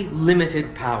merely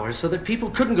limited powers so that people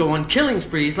couldn't go on killing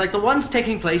sprees like the ones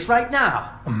taking place right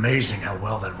now. Amazing how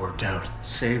well that worked out.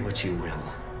 Say what you will,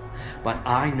 but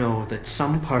I know that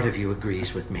some part of you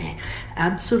agrees with me.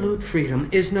 Absolute freedom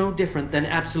is no different than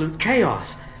absolute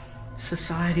chaos.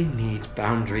 Society needs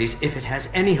boundaries if it has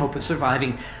any hope of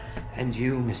surviving. And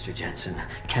you, Mr. Jensen,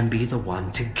 can be the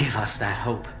one to give us that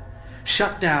hope.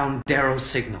 Shut down Darrow's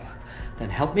signal.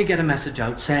 Then help me get a message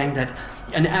out saying that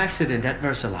an accident at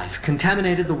VersaLife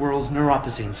contaminated the world's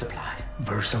neuropozyne supply.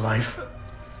 VersaLife?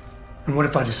 And what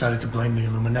if I decided to blame the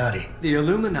Illuminati? The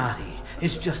Illuminati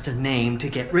is just a name to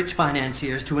get rich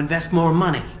financiers to invest more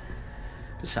money.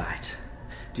 Besides,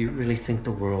 do you really think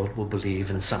the world will believe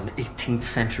in some 18th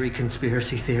century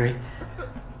conspiracy theory?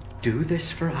 Do this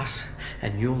for us,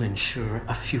 and you'll ensure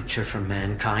a future for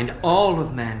mankind, all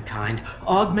of mankind,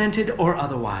 augmented or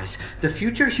otherwise. The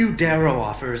future Hugh Darrow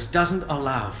offers doesn't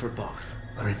allow for both.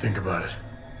 Let me think about it.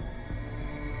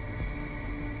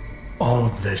 All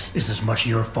of this is as much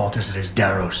your fault as it is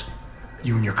Darrow's.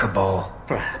 You and your cabal.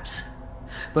 Perhaps.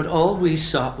 But all we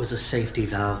sought was a safety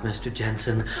valve, Mr.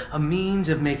 Jensen, a means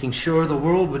of making sure the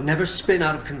world would never spin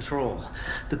out of control.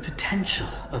 The potential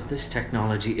of this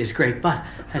technology is great, but,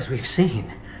 as we've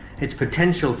seen, its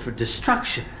potential for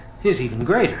destruction is even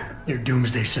greater. Your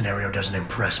doomsday scenario doesn't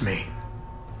impress me.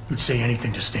 You'd say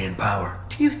anything to stay in power.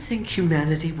 Do you think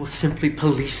humanity will simply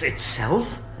police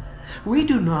itself? We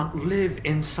do not live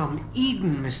in some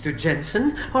Eden, Mr.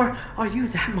 Jensen. Or are you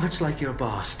that much like your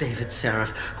boss, David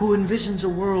Seraph, who envisions a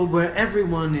world where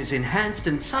everyone is enhanced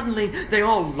and suddenly they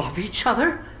all love each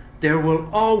other? There will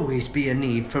always be a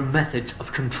need for methods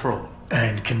of control.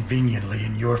 And conveniently,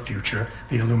 in your future,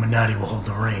 the Illuminati will hold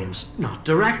the reins. Not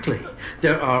directly.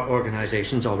 There are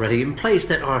organizations already in place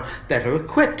that are better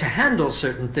equipped to handle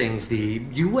certain things, the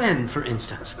UN, for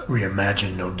instance.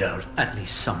 Reimagined, no doubt. At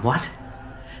least somewhat.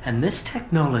 And this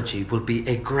technology will be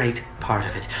a great part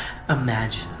of it.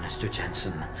 Imagine, Mr.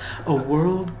 Jensen, a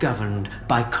world governed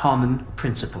by common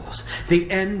principles. The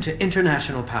end to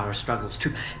international power struggles,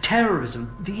 to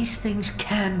terrorism. These things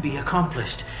can be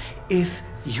accomplished if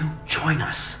you join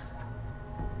us.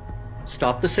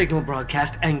 Stop the signal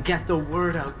broadcast and get the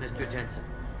word out, Mr. Jensen.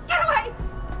 Get away!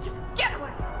 Just get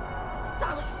away!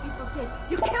 Saw what you people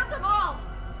did. You killed them all!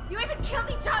 You even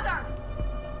killed each other!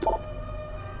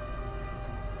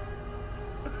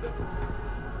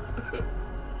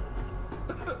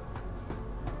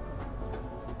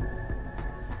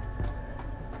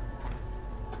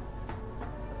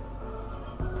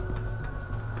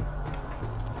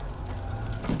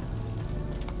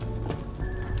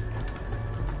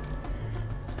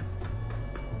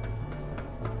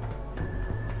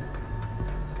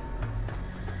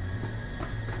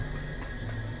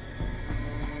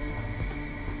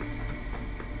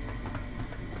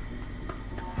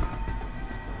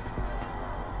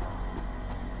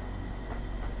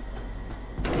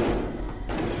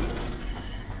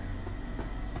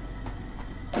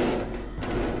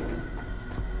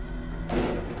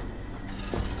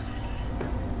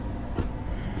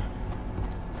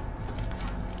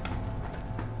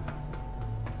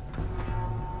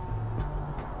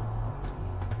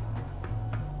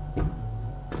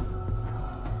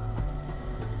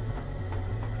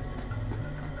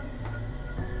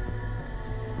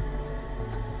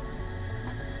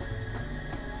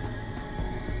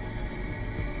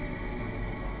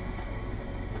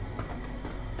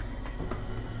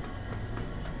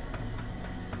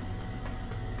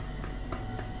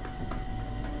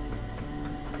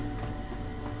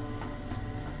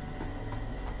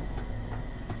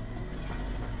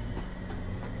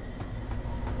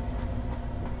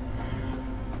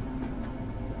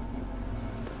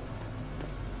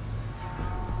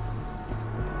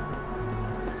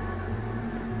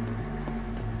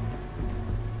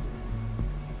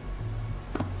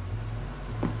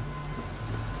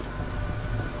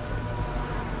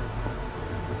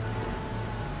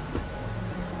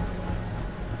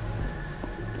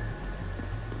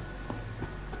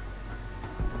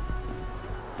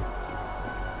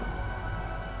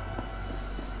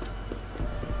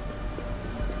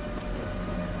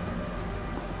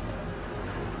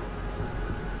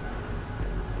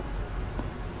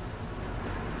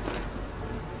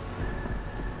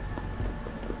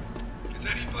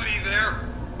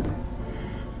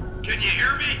 Can you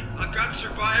hear me? I've got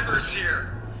survivors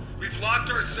here. We've locked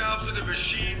ourselves in a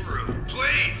machine room.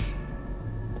 Please!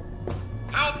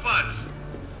 Help us!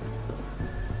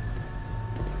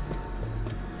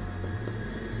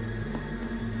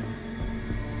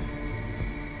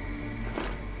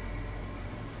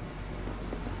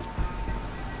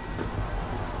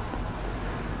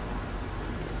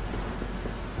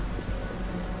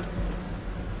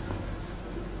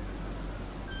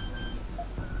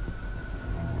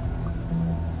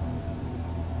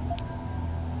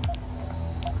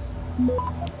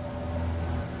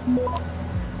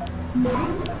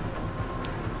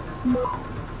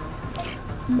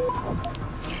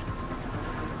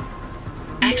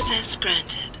 Access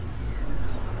granted.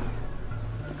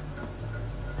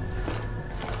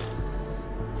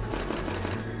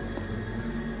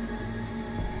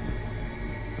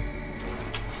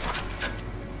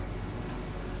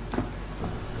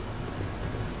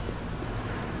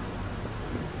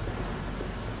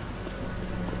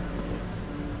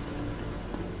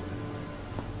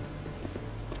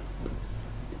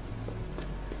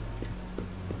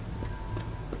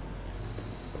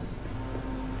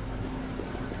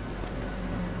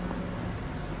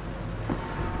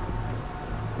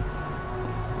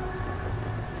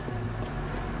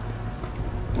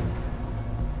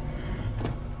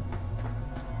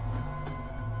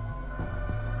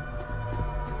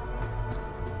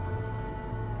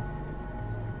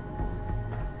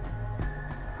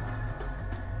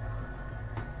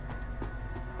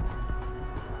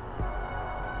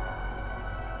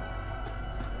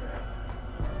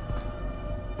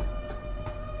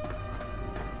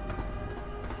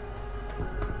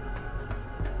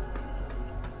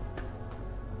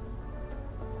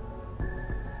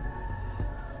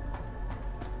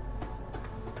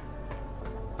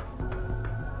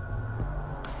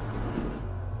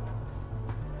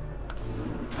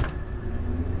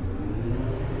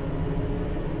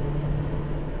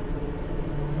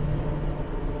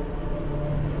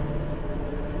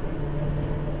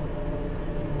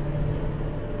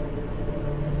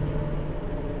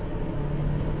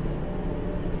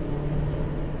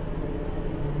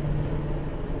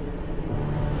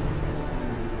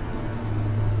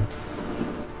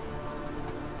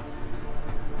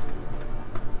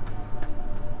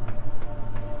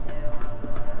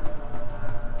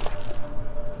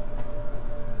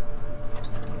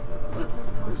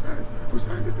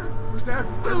 Who's there?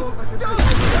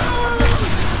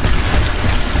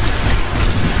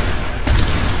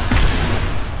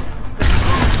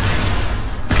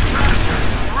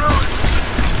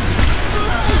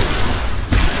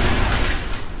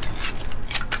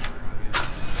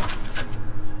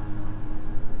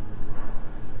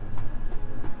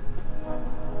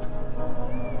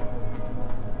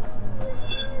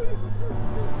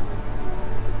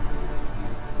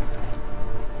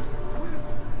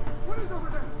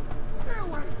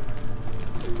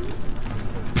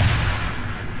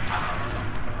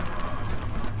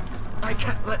 I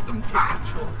can't let them take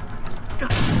control.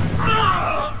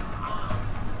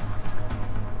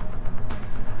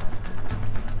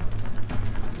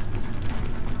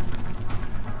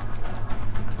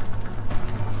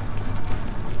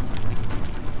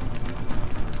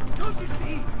 Don't you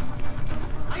see?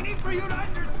 I need for you to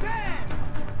understand.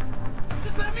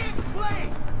 Just let me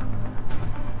explain.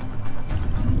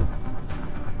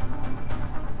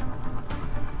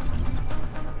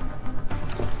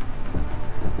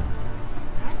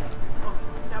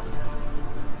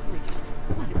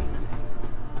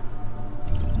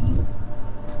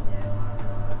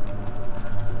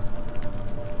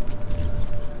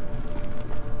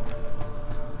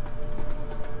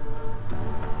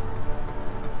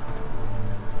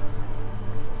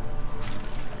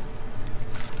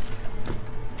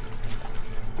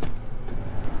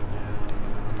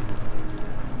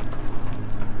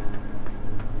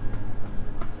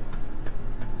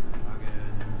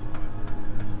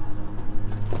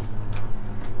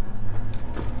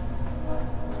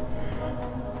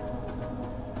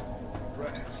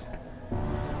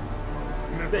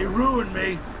 They ruined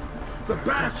me! The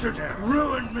bastards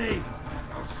ruined me!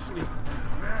 I'll sleep.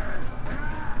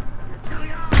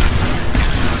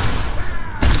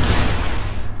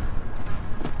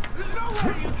 There's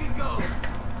nowhere you can go!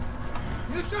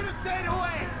 You should have stayed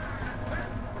away!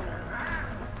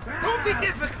 Don't be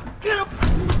difficult! Get up!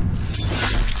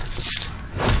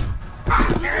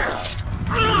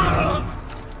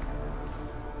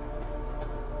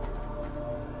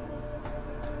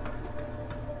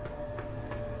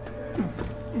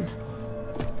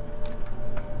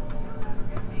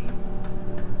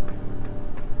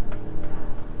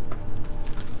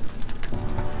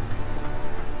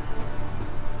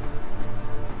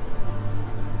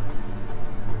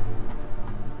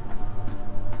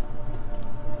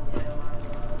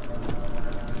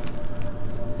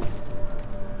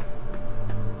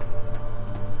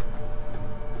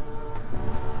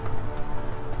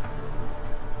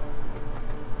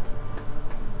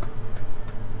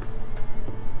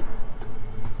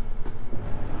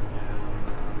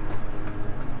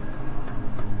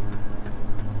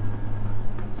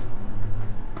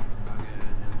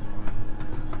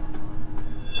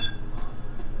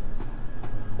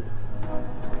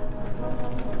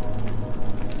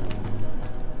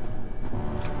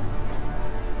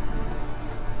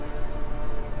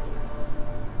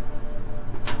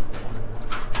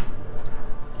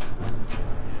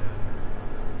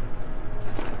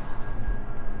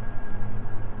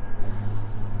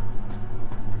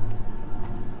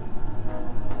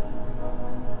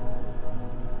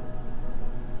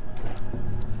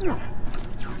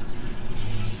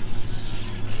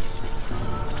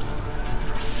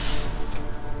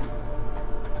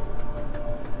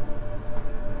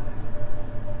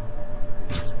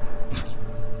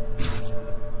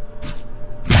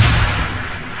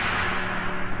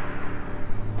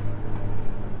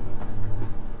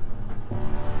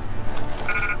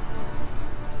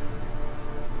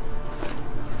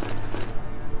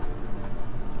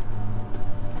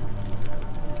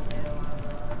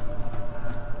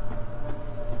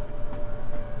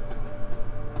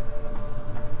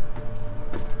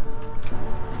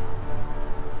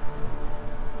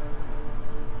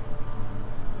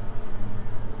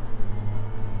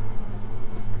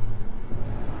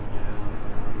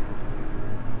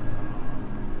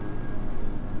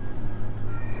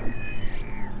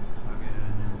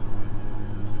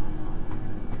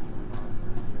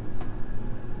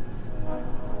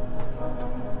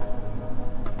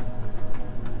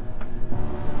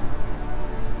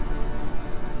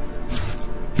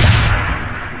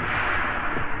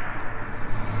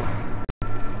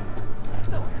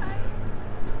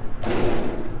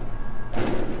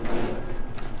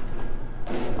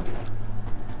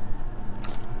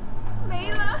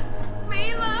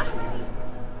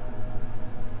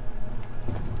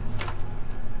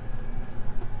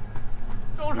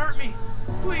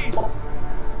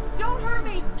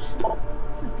 Cover me!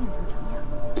 会变成怎样？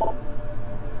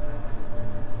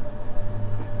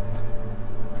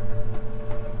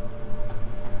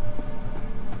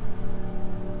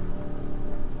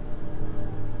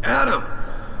 Adam!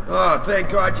 Oh, thank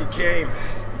God you came.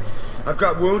 I've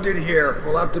got wounded here.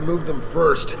 We'll have to move them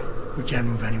first. We can't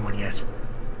move anyone yet.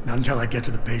 Not until I get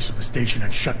to the base of the station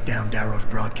and shut down Darrow's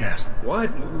broadcast. What?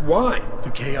 Why?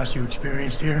 The chaos you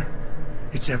experienced here,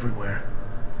 it's everywhere.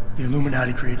 The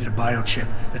Illuminati created a biochip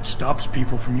that stops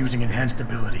people from using enhanced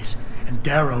abilities, and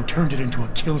Darrow turned it into a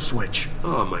kill switch.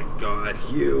 Oh my God,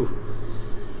 you...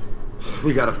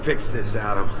 We gotta fix this,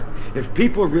 Adam. If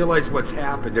people realize what's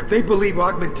happened, if they believe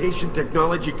augmentation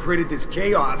technology created this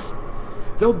chaos,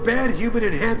 they'll ban human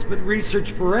enhancement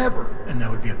research forever. And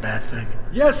that would be a bad thing.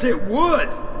 Yes, it would!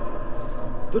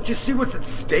 Don't you see what's at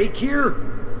stake here?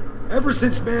 Ever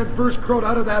since man first crawled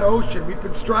out of that ocean, we've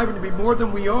been striving to be more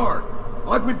than we are.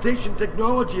 Augmentation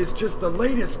technology is just the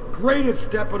latest, greatest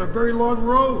step on a very long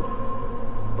road.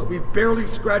 But we've barely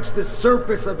scratched the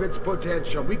surface of its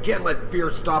potential. We can't let fear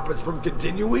stop us from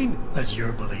continuing. That's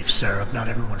your belief, Seraph. Not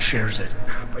everyone shares it.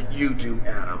 But you do,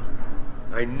 Adam.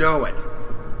 I know it.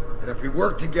 And if we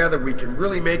work together, we can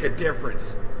really make a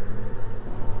difference.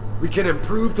 We can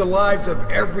improve the lives of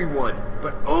everyone,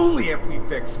 but only if we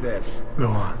fix this. Go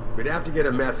on. We'd have to get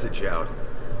a message out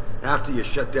after you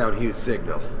shut down Hugh's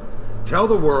signal. Tell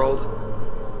the world,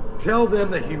 tell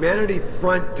them the Humanity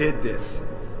Front did this.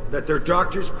 That their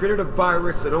doctors created a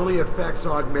virus that only affects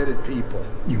augmented people.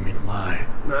 You mean lie?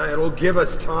 Nah, it'll give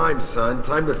us time, son.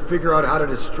 Time to figure out how to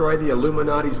destroy the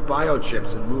Illuminati's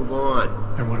biochips and move on.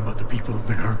 And what about the people who've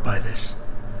been hurt by this?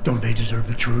 Don't they deserve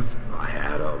the truth? I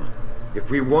had them. If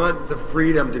we want the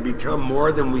freedom to become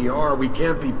more than we are, we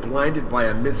can't be blinded by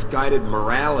a misguided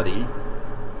morality.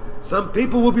 Some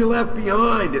people will be left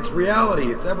behind. It's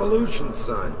reality. It's evolution,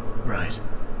 son. Right.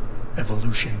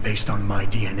 Evolution based on my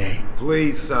DNA.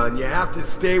 Please, son, you have to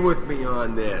stay with me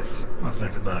on this. I'll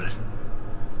think about it.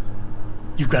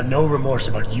 You've got no remorse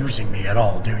about using me at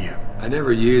all, do you? I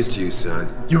never used you, son.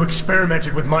 You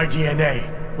experimented with my DNA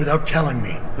without telling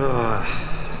me.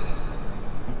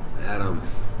 Adam,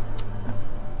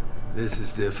 this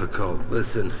is difficult.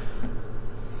 Listen.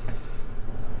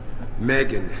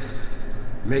 Megan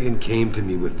came to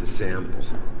me with the sample.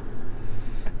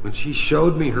 When she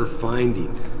showed me her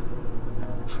finding,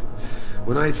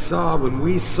 when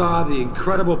we saw the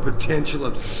incredible potential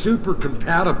of super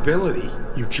compatibility.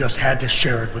 You just had to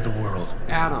share it with the world.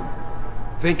 Adam,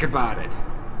 think about it.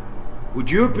 Would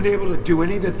you have been able to do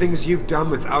any of the things you've done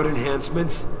without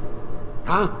enhancements?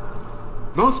 Huh?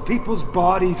 Most people's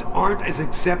bodies aren't as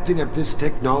accepting of this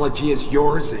technology as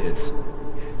yours is.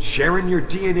 Sharing your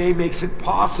DNA makes it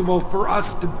possible for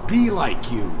us to be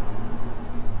like you.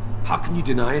 How can you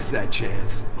deny us that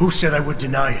chance? Who said I would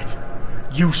deny it?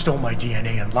 You stole my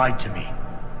DNA and lied to me.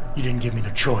 You didn't give me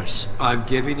the choice. I'm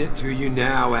giving it to you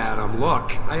now, Adam.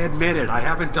 Look, I admit it. I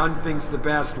haven't done things the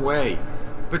best way.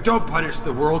 But don't punish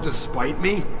the world to spite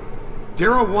me.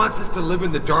 Darrow wants us to live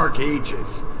in the Dark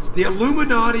Ages. The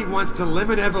Illuminati wants to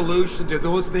limit evolution to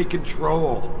those they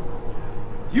control.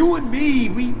 You and me,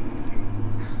 we...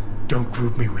 Don't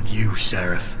group me with you,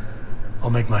 Seraph. I'll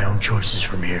make my own choices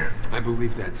from here. I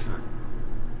believe that, son.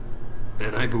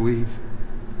 And I believe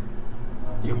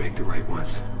you'll make the right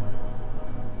ones.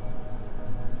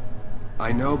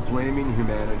 I know blaming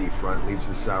Humanity Front leaves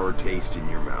a sour taste in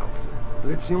your mouth,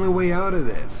 but it's the only way out of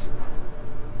this.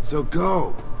 So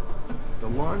go. The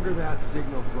longer that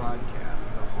signal broadcasts,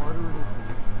 the harder it'll be.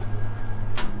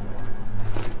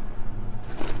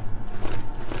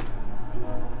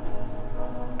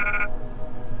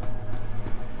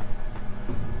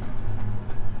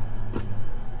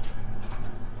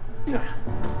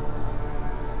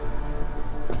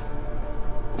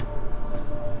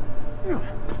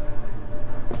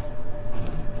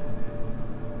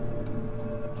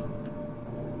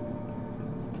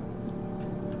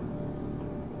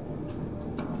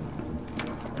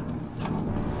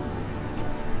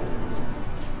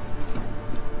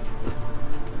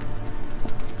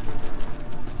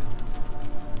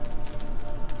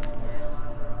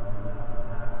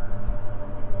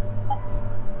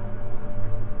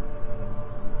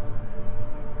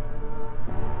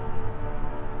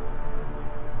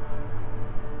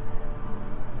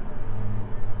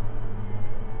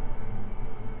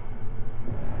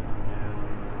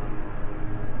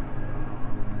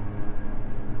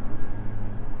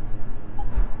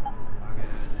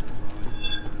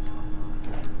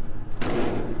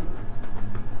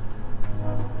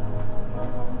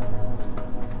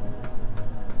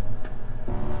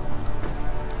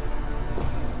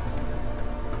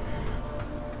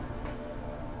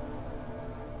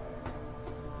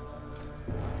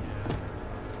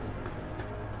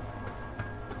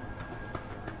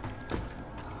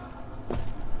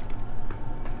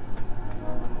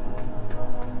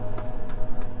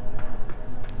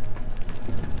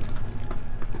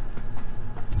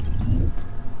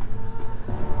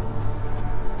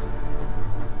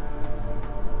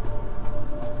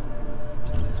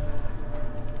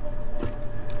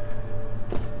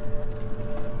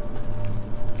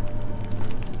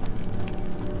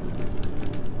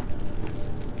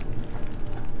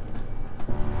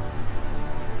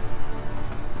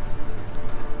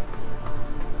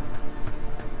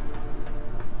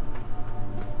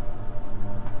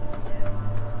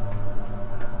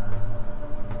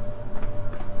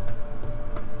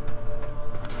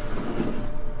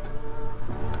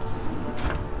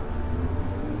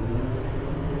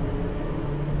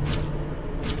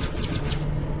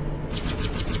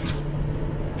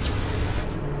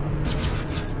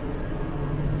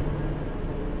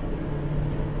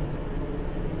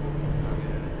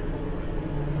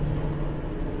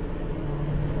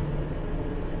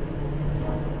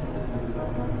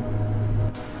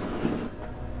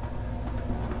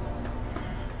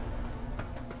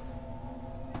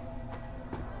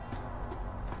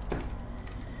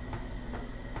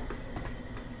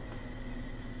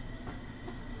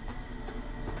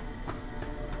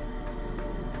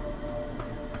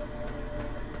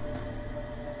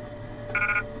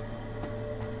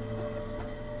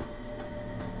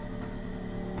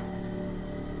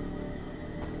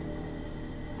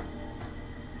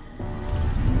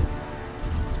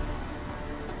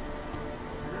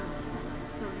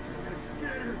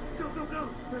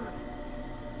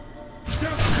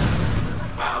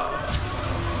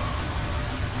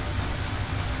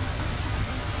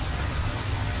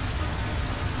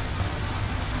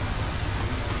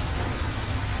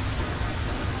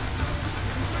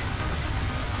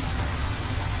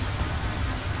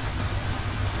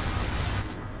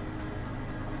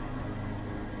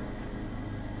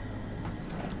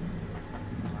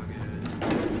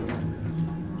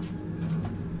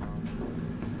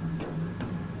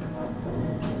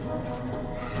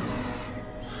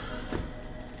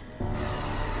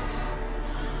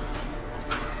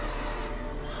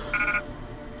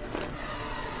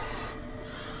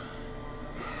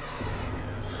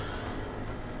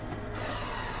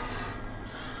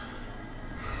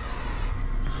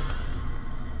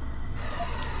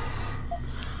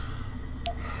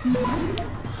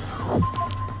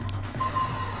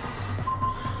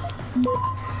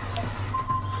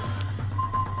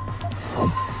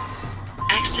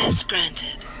 Access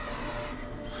granted.